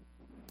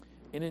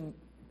 And in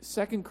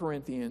 2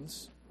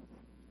 Corinthians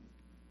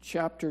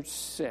chapter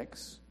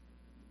 6,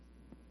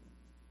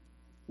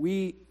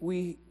 we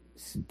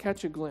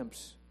catch a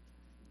glimpse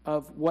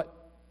of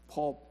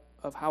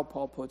how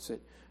Paul puts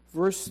it.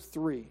 Verse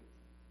 3.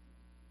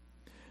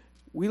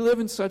 We live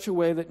in such a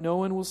way that no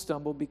one will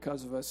stumble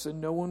because of us, and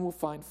no one will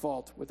find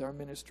fault with our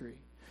ministry.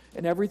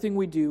 In everything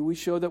we do, we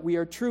show that we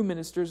are true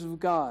ministers of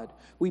God.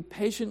 We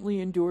patiently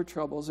endure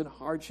troubles and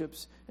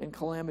hardships and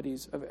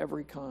calamities of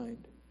every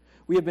kind.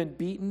 We have been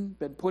beaten,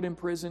 been put in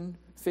prison,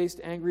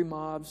 faced angry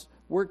mobs,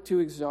 worked to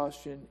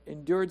exhaustion,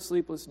 endured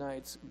sleepless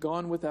nights,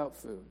 gone without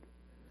food.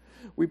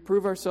 We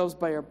prove ourselves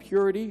by our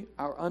purity,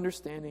 our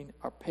understanding,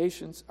 our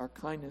patience, our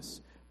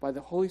kindness, by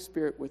the Holy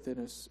Spirit within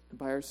us, and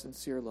by our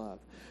sincere love.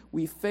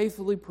 We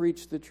faithfully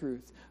preach the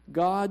truth.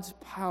 God's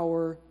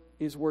power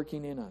is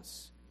working in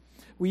us.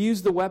 We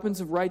use the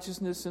weapons of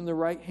righteousness in the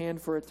right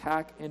hand for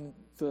attack and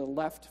the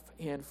left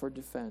hand for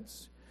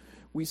defense.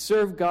 We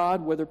serve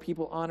God whether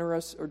people honor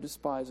us or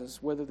despise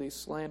us, whether they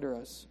slander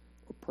us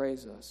or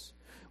praise us.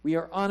 We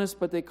are honest,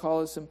 but they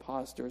call us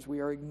impostors.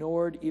 We are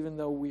ignored even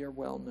though we are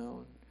well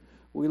known.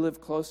 We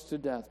live close to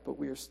death, but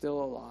we are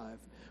still alive.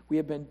 We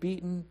have been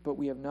beaten, but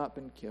we have not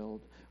been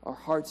killed. Our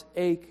hearts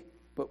ache,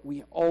 but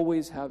we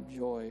always have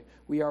joy.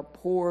 We are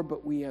poor,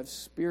 but we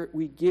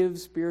give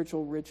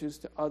spiritual riches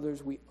to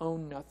others. We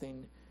own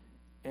nothing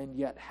and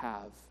yet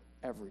have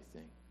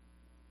everything.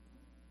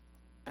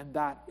 And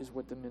that is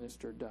what the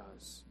minister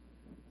does.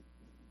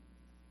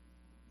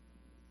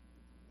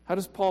 How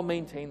does Paul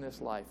maintain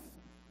this life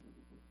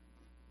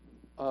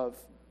of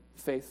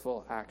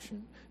faithful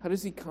action? How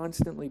does he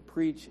constantly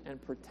preach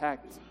and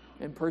protect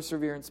and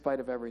persevere in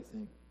spite of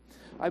everything?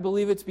 I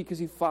believe it's because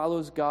he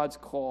follows God's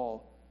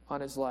call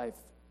on his life.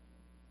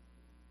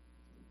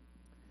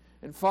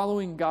 And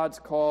following God's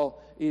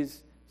call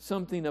is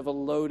something of a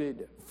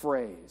loaded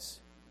phrase.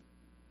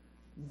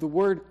 The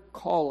word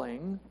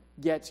calling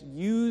gets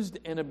used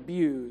and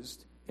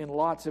abused in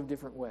lots of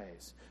different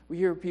ways. We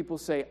hear people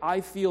say,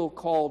 I feel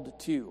called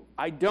to.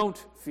 I don't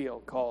feel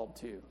called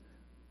to.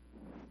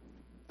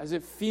 As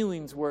if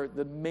feelings were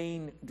the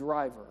main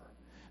driver.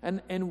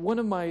 And one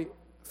of my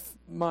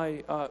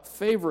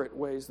favorite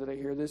ways that I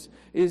hear this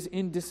is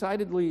in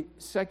decidedly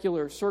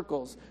secular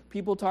circles.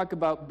 People talk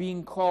about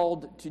being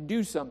called to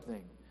do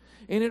something.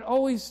 And it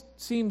always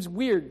seems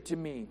weird to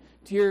me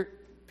to hear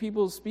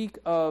people speak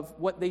of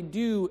what they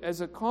do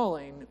as a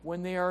calling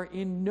when they are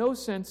in no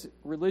sense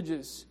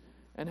religious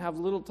and have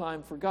little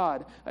time for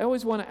God. I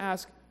always want to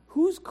ask,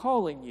 who's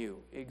calling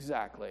you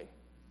exactly?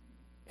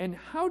 And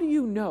how do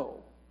you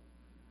know?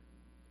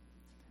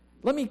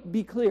 Let me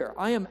be clear.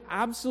 I am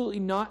absolutely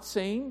not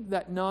saying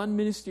that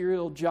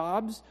non-ministerial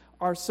jobs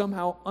are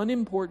somehow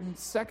unimportant,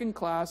 second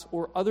class,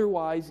 or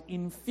otherwise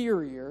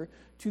inferior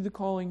to the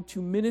calling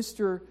to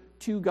minister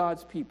to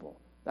God's people.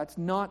 That's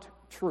not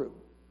true.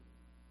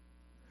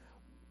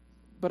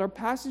 But our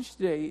passage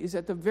today is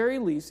at the very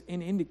least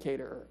an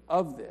indicator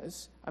of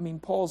this. I mean,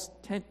 Paul's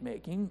tent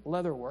making,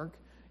 leatherwork,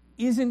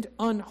 isn't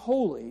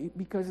unholy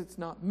because it's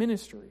not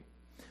ministry.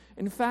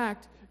 In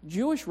fact,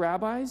 Jewish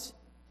rabbis,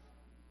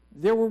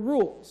 there were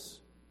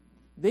rules.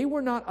 They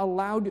were not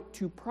allowed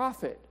to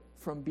profit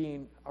from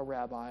being a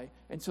rabbi,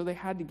 and so they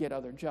had to get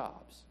other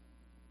jobs.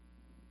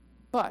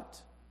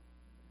 But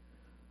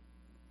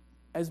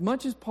as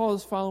much as Paul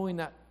is following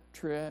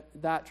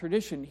that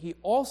tradition, he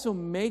also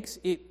makes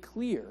it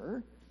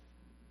clear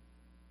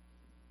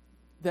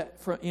that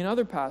in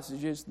other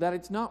passages that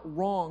it's not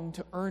wrong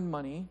to earn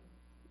money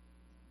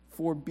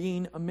for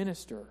being a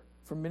minister,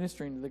 for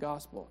ministering to the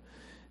gospel.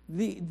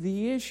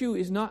 The issue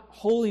is not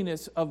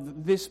holiness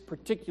of this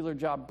particular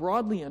job,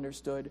 broadly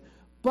understood,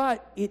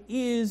 but it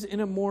is in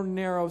a more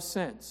narrow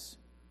sense.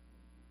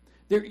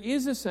 There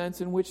is a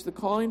sense in which the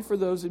calling for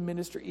those in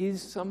ministry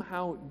is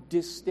somehow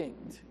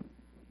distinct.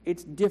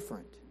 It's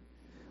different.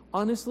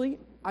 Honestly,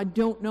 I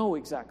don't know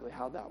exactly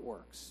how that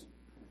works.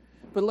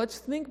 But let's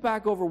think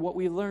back over what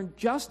we learned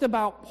just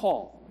about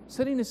Paul,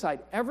 setting aside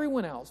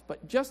everyone else,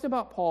 but just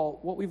about Paul,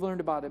 what we've learned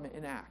about him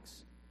in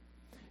Acts.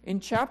 In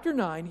chapter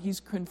 9, he's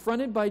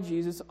confronted by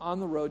Jesus on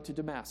the road to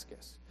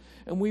Damascus.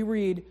 And we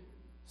read,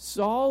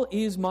 Saul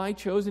is my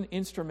chosen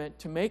instrument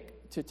to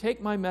make to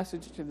take my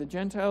message to the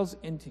Gentiles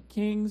and to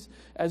kings,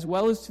 as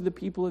well as to the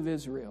people of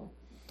Israel.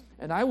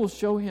 And I will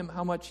show him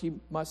how much he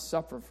must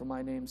suffer for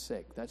my name's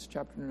sake. That's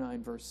chapter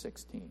 9, verse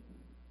 16.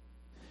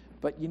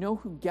 But you know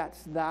who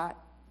gets that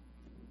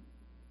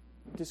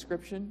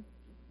description?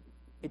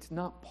 It's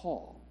not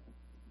Paul.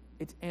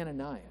 It's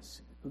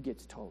Ananias who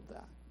gets told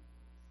that.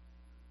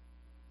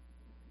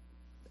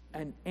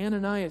 And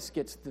Ananias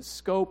gets the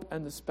scope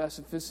and the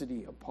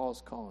specificity of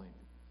Paul's calling.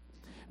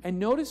 And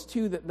notice,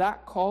 too,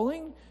 that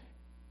calling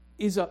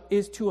is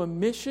to a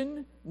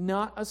mission,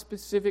 not a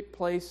specific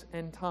place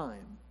and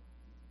time.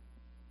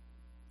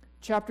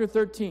 Chapter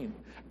 13.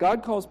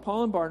 God calls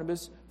Paul and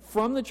Barnabas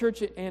from the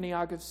church at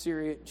Antioch of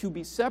Syria to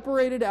be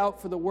separated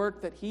out for the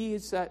work that he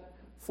has set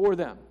for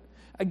them.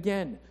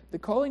 Again, the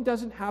calling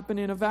doesn't happen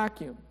in a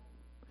vacuum.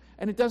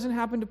 And it doesn't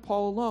happen to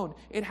Paul alone.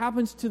 It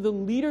happens to the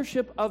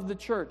leadership of the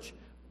church.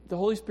 The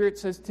Holy Spirit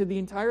says to the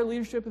entire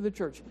leadership of the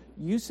church,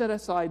 you set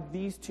aside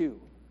these two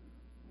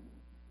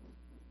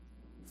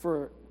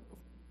for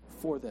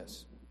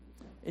this.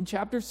 In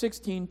chapter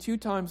 16, 2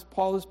 times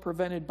Paul is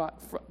prevented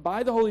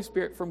by the Holy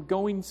Spirit from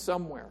going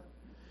somewhere.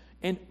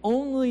 And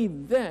only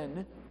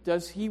then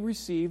does he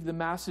receive the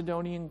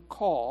Macedonian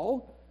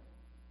call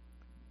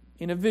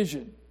in a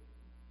vision.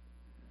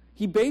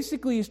 He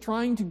basically is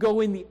trying to go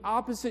in the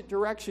opposite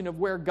direction of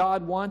where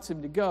God wants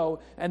him to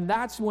go, and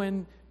that's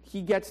when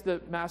he gets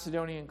the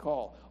Macedonian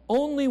call.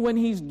 Only when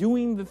he's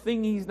doing the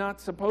thing he's not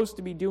supposed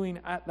to be doing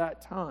at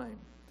that time.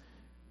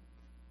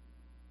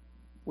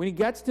 When he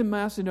gets to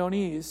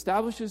Macedonia, he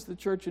establishes the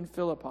church in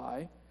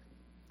Philippi.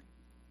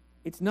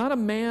 It's not the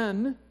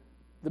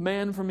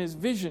man from his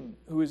vision,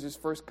 who is his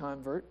first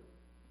convert.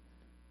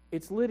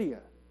 It's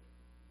Lydia.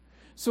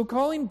 So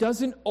calling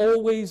doesn't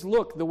always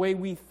look the way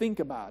we think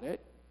about it,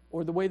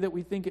 or the way that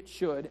we think it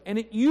should, and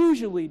it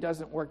usually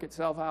doesn't work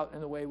itself out in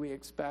the way we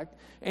expect,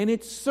 and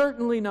it's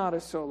certainly not a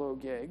solo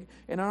gig.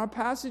 In our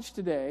passage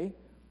today,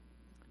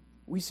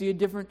 we see a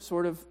different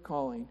sort of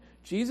calling.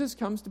 Jesus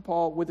comes to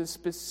Paul with a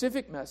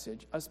specific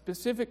message, a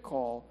specific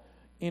call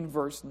in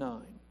verse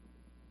 9.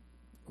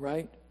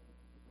 Right?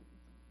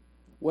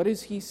 What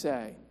does he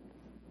say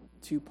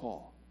to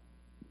Paul?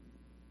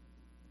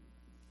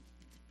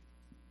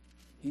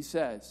 He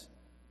says,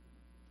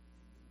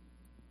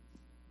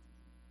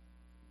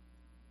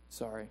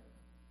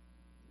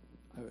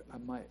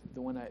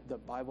 the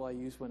Bible I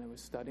used when I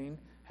was studying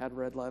had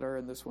red letter,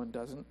 and this one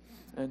doesn't,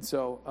 and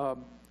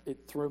so it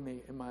threw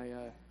me in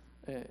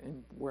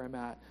where I'm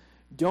at.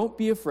 Don't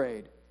be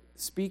afraid.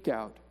 Speak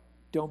out.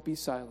 Don't be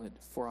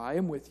silent, for I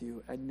am with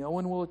you, and no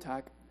one will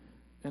attack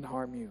and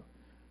harm you.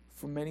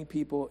 For many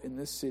people in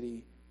this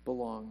city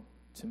belong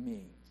to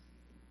me.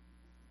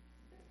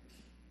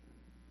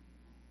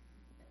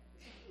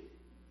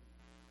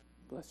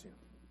 Bless you.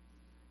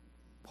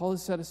 Paul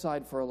is set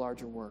aside for a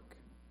larger work,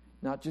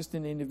 not just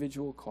an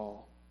individual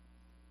call.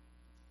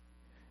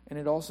 And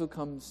it also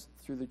comes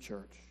through the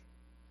church.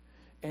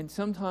 And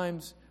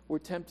sometimes we're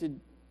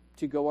tempted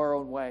to go our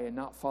own way and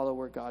not follow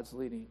where God's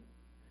leading.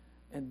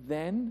 And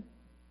then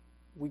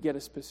we get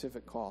a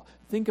specific call.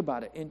 Think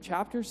about it. In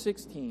chapter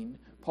 16,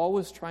 Paul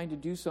was trying to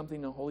do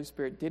something the Holy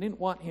Spirit didn't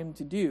want him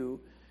to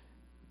do.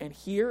 And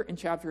here in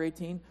chapter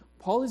 18,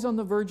 Paul is on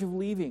the verge of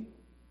leaving.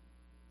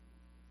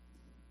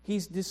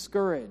 He's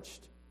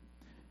discouraged.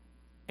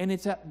 And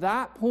it's at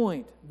that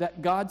point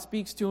that God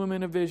speaks to him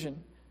in a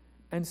vision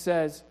and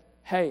says,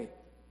 hey,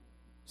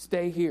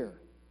 stay here.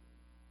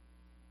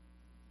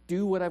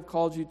 Do what I've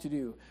called you to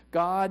do.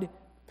 God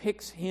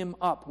picks him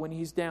up when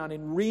he's down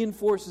and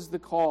reinforces the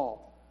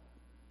call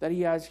that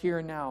he has here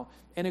and now.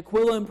 And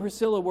Aquila and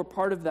Priscilla were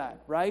part of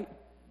that, right?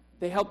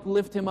 They helped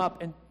lift him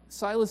up. And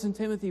Silas and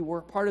Timothy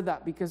were part of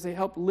that because they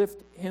helped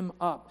lift him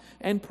up.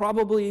 And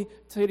probably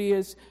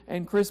Titius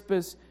and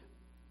Crispus.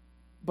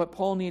 But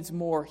Paul needs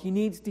more. He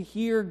needs to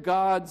hear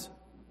God's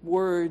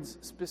words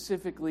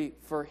specifically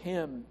for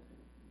him.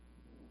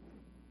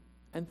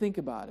 And think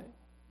about it.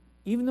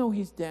 Even though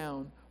he's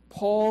down,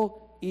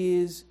 Paul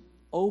is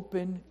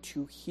open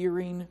to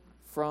hearing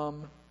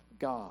from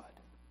God.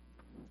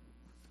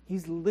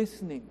 He's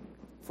listening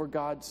for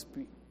God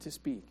to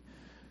speak.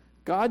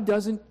 God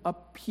doesn't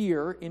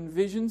appear in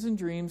visions and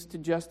dreams to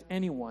just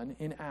anyone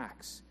in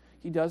Acts.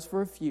 He does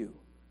for a few,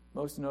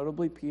 most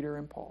notably Peter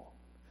and Paul.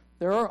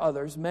 There are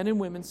others, men and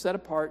women set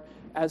apart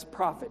as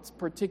prophets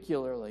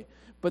particularly.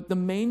 But the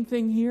main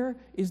thing here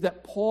is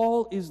that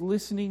Paul is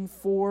listening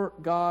for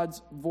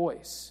God's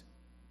voice.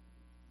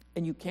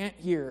 And you can't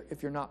hear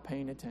if you're not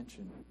paying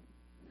attention.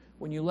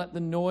 When you let the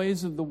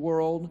noise of the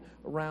world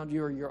around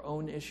you or your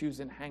own issues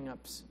and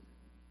hang-ups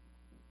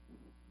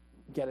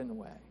get in the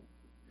way.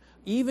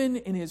 Even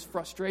in his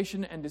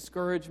frustration and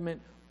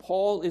discouragement,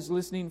 Paul is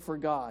listening for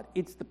God.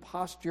 It's the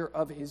posture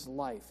of his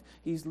life.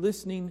 He's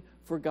listening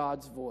for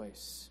God's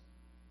voice.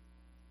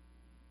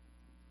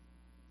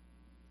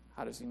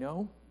 How does he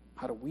know?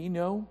 How do we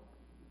know?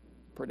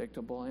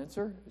 Predictable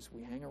answer is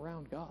we hang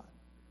around God.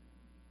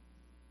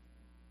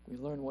 We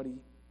learn what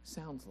he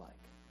sounds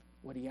like,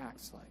 what he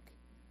acts like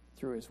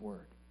through his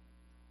word.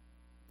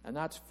 And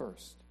that's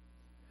first.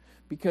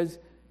 Because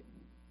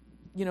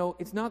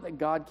it's not that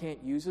God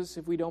can't use us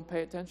if we don't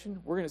pay attention.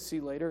 We're going to see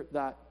later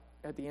that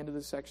at the end of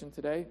this section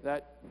today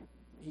that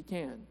he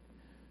can.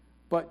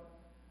 But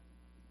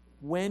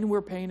when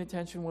we're paying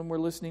attention, when we're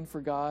listening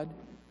for God,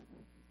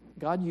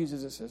 God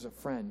uses us as a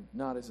friend,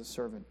 not as a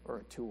servant or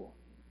a tool.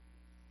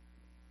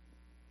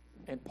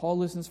 And Paul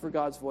listens for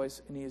God's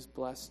voice, and he is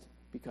blessed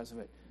because of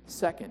it.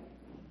 Second,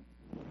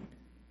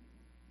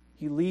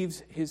 he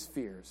leaves his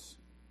fears.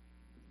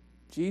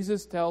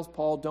 Jesus tells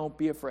Paul, don't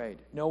be afraid.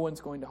 No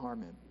one's going to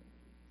harm him.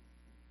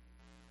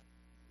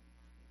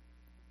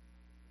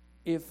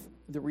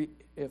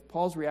 If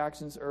Paul's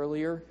reactions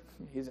earlier,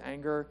 his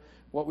anger,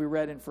 what we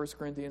read in 1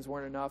 Corinthians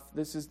weren't enough,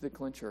 this is the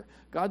clincher.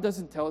 God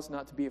doesn't tell us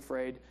not to be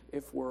afraid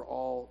if we're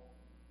all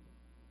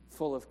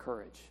full of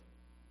courage,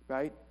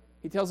 right?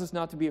 He tells us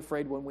not to be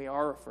afraid when we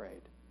are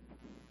afraid.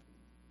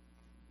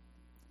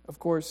 Of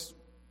course,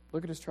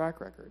 look at his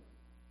track record.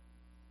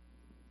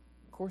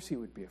 Of course he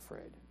would be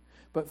afraid.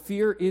 But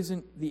fear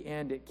isn't the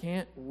end. It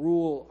can't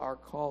rule our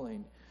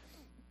calling.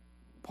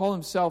 Paul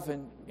himself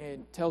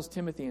tells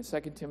Timothy in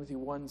 2 Timothy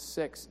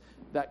 1:6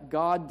 that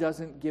God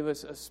doesn't give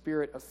us a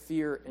spirit of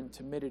fear and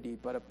timidity,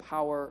 but a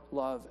power,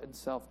 love, and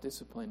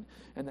self-discipline.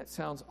 And that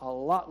sounds a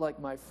lot like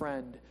my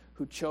friend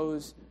who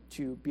chose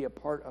to be a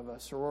part of a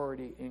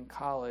sorority in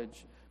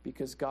college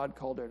because God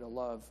called her to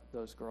love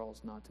those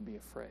girls, not to be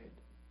afraid.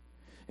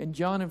 And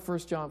John in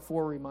 1 John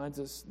 4 reminds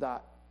us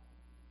that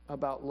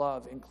about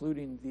love,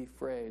 including the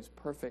phrase,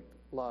 perfect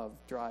love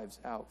drives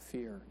out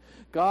fear.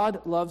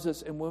 God loves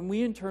us, and when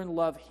we in turn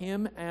love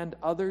him and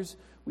others,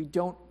 we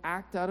don't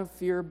act out of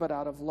fear, but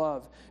out of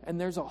love.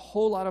 And there's a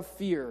whole lot of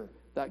fear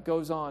that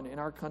goes on in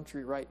our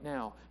country right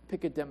now.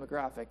 Pick a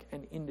demographic,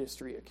 an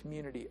industry, a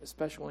community, a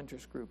special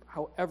interest group,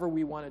 however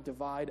we want to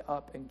divide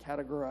up and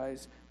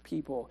categorize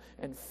people.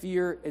 And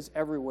fear is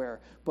everywhere.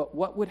 But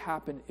what would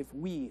happen if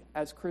we,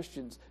 as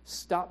Christians,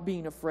 stop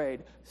being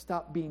afraid,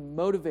 stop being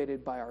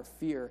motivated by our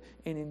fear,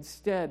 and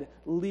instead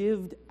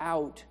lived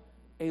out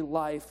a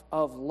life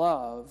of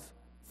love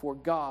for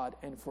God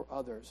and for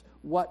others?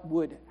 What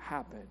would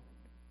happen?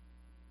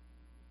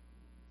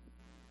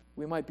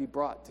 We might be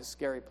brought to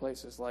scary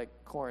places like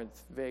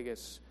Corinth,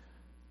 Vegas,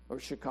 or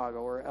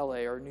Chicago, or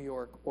LA, or New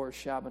York, or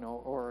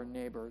Chabonneau, or our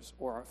neighbors,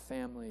 or our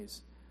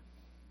families,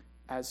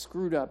 as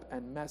screwed up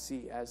and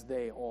messy as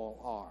they all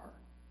are.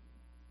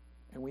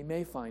 And we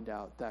may find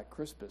out that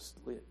Crispus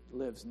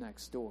lives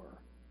next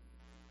door.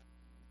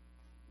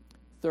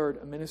 Third,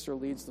 a minister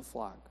leads the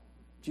flock.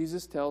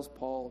 Jesus tells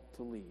Paul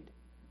to lead.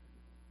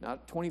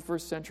 Not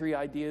 21st century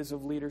ideas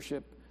of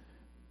leadership,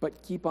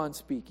 but keep on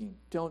speaking.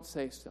 Don't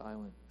stay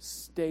silent.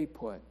 Stay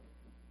put.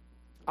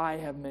 I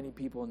have many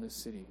people in this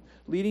city.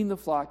 Leading the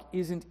flock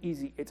isn't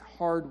easy. It's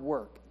hard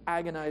work,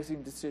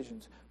 agonizing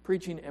decisions,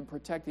 preaching and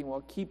protecting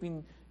while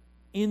keeping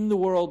in the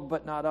world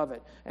but not of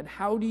it. And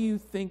how hard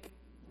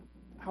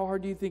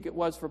do you think it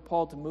was for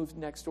Paul to move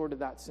next door to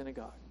that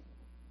synagogue?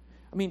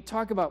 I mean,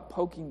 talk about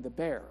poking the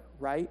bear,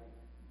 right?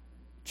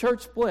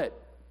 Church split.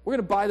 We're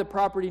going to buy the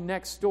property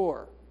next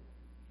door.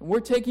 And we're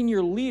taking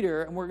your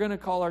leader and we're going to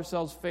call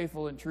ourselves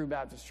Faithful and True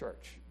Baptist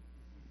Church.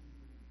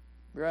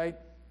 Right?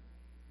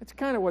 That's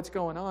kind of what's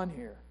going on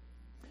here.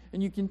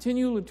 And you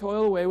continue to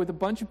toil away with a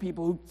bunch of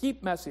people who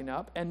keep messing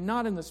up, and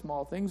not in the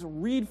small things.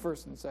 Read 1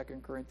 and 2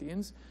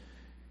 Corinthians.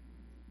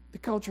 The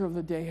culture of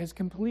the day has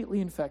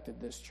completely infected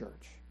this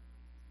church.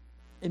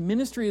 And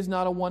ministry is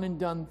not a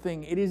one-and-done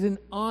thing. It is an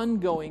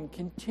ongoing,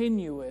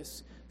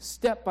 continuous,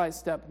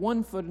 step-by-step,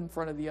 one foot in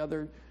front of the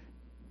other,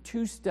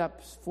 2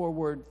 steps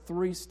forward,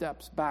 3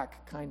 steps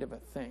back kind of a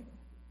thing.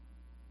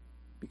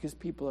 Because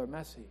people are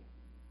messy.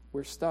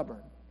 We're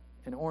stubborn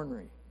and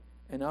ornery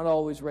and not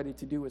always ready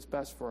to do what's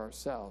best for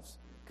ourselves,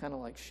 kind of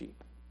like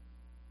sheep.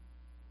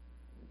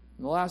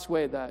 And the last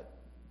way that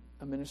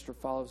a minister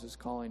follows his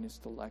calling is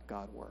to let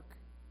God work.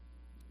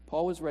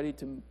 Paul was ready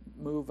to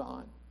move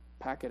on,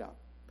 pack it up.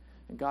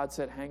 And God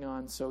said, hang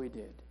on, so he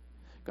did.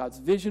 God's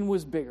vision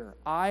was bigger.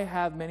 I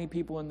have many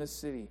people in this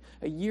city.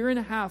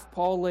 1.5 years,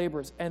 Paul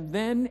labors, and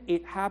then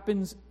it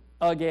happens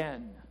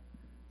again.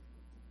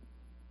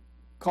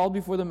 Called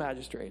before the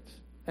magistrates.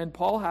 And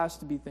Paul has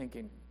to be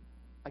thinking,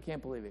 I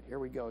can't believe it. Here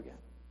we go again.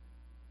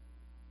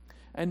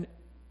 And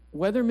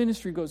whether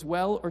ministry goes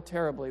well or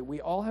terribly, we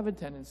all have a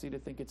tendency to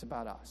think it's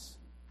about us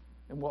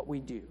and what we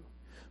do.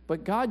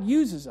 But God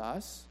uses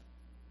us,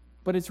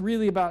 but it's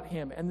really about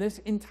him. And this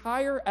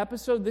entire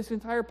episode, this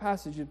entire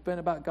passage has been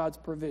about God's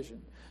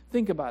provision.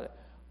 Think about it.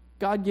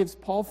 God gives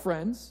Paul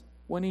friends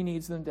when he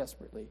needs them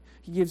desperately.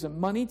 He gives him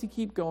money to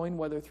keep going,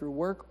 whether through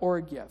work or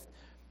a gift.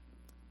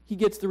 He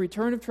gets the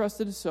return of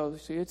trusted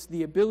associates,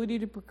 the ability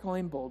to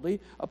proclaim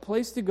boldly, a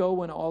place to go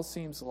when all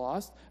seems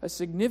lost, a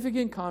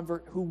significant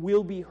convert who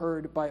will be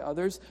heard by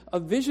others,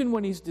 a vision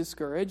when he's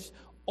discouraged.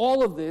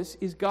 All of this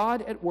is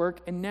God at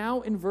work, and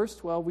now in verse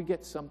 12 we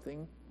get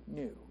something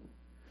new.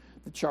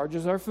 The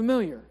charges are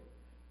familiar.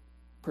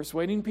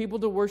 Persuading people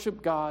to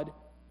worship God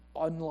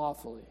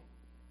unlawfully.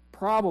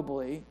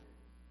 Probably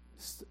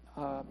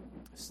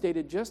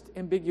stated just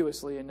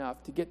ambiguously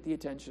enough to get the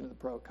attention of the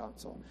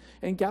proconsul.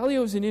 And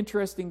Gallio is an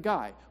interesting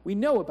guy. We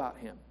know about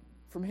him.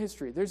 from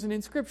history. There's an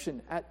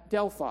inscription at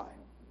Delphi.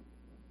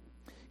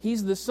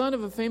 He's the son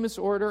of a famous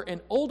orator and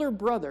older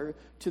brother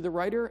to the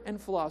writer and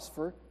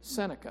philosopher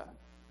Seneca,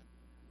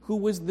 who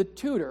was the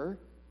tutor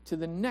to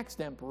the next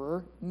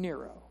emperor,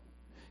 Nero.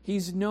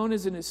 He's known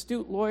as an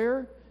astute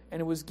lawyer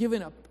and was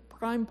given a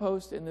prime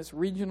post in this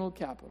regional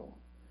capital.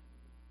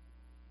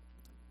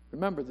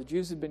 Remember, the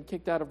Jews had been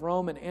kicked out of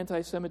Rome, and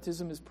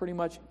anti-Semitism is pretty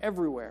much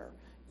everywhere,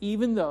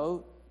 even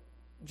though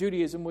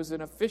Judaism was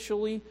an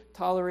officially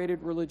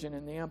tolerated religion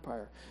in the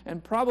empire.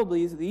 And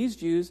probably these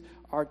Jews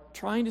are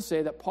trying to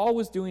say that Paul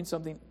was doing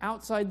something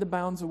outside the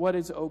bounds of what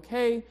is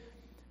okay,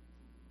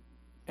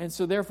 and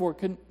so therefore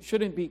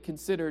shouldn't be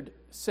considered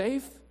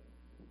safe,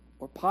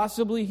 or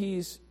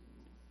possibly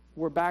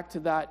we're back to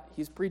that,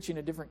 he's preaching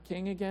a different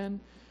king again.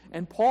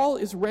 And Paul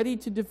is ready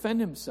to defend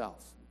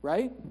himself,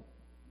 right?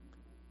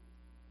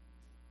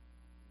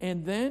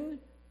 And then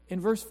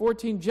in verse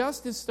 14,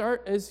 just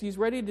as he's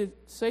ready to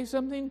say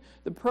something,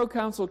 the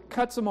proconsul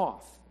cuts him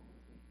off.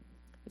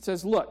 It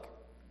says, look,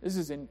 this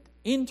is an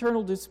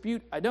internal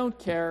dispute. I don't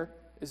care.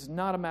 This is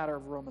not a matter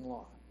of Roman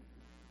law.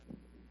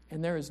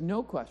 And there is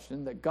no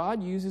question that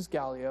God uses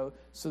Gallio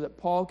so that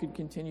Paul could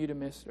continue to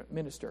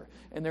minister.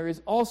 And there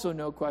is also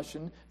no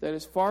question that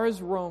as far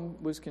as Rome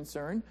was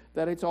concerned,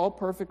 that it's all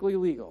perfectly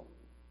legal.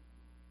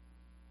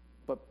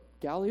 But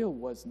Gallio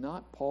was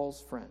not Paul's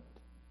friend.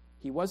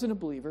 He wasn't a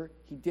believer.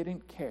 He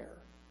didn't care.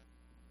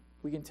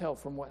 We can tell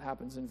from what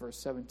happens in verse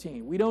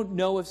 17. We don't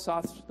know if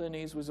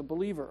Sosthenes was a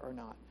believer or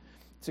not.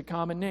 It's a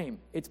common name.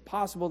 It's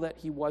possible that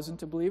he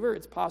wasn't a believer.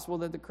 It's possible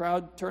that the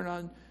crowd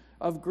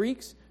of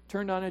Greeks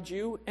turned on a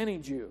Jew, any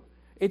Jew.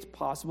 It's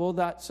possible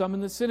that some in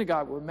the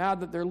synagogue were mad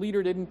that their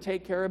leader didn't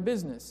take care of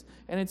business.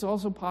 And it's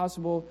also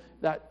possible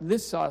that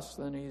this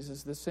Sosthenes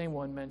is the same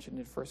one mentioned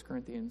in 1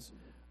 Corinthians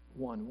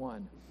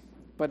 1:1.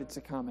 But it's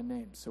a common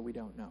name, so we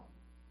don't know.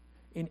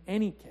 In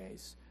any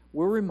case,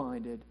 we're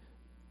reminded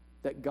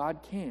that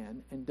God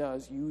can and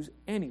does use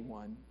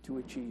anyone to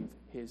achieve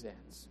his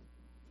ends,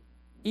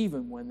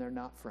 even when they're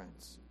not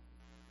friends.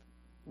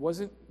 It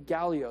wasn't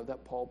Gallio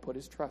that Paul put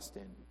his trust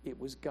in. It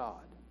was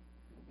God.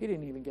 He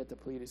didn't even get to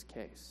plead his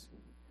case.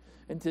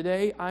 And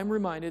today, I'm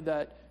reminded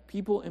that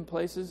people in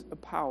places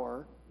of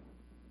power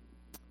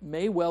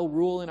may well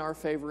rule in our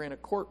favor in a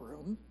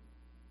courtroom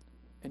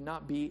and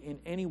not be in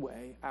any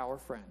way our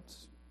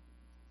friends.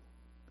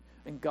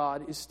 And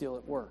God is still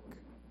at work.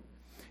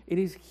 It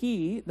is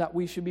He that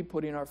we should be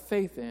putting our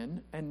faith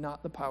in and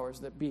not the powers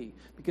that be,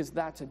 because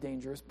that's a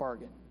dangerous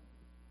bargain.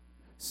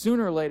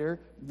 Sooner or later,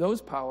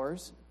 those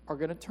powers are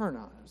going to turn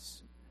on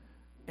us.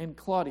 And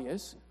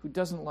Claudius, who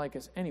doesn't like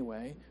us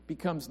anyway,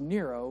 becomes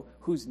Nero,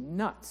 who's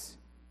nuts,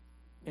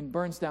 and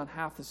burns down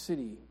half the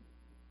city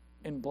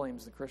and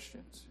blames the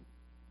Christians.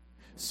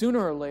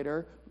 Sooner or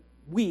later,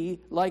 we,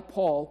 like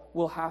Paul,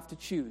 will have to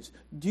choose.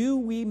 Do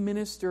we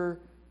minister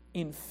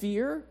in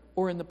fear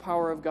or in the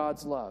power of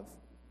God's love?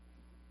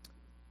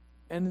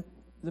 And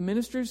the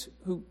ministers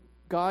who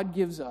God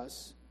gives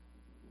us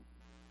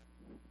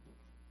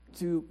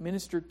to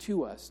minister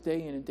to us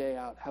day in and day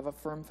out have a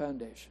firm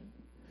foundation.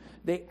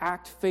 They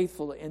act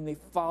faithfully and they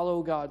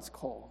follow God's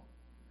call.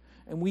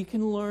 And we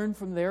can learn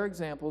from their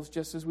examples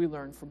just as we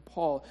learn from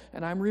Paul.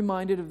 And I'm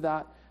reminded of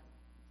that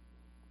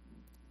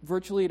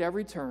virtually at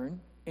every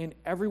turn. In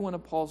every one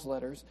of Paul's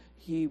letters,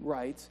 he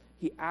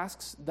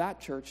asks that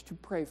church to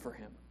pray for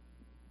him.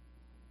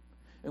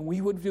 And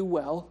we would do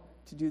well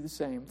to do the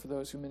same for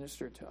those who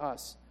minister to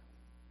us.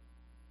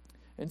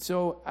 And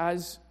so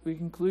as we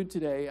conclude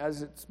today,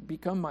 as it's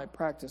become my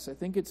practice, I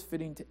think it's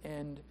fitting to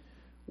end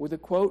with a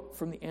quote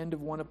from the end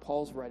of one of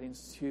Paul's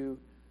writings to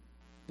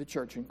the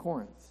church in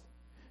Corinth.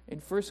 In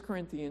 1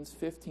 Corinthians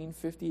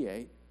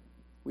 15:58,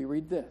 we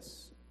read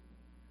this: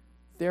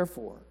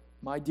 "Therefore,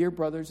 my dear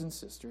brothers and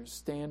sisters,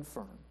 stand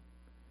firm.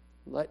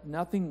 Let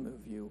nothing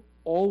move you.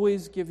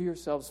 Always give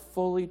yourselves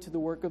fully to the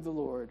work of the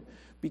Lord,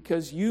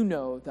 because you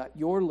know that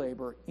your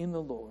labor in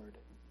the Lord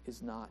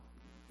is not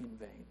in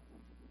vain."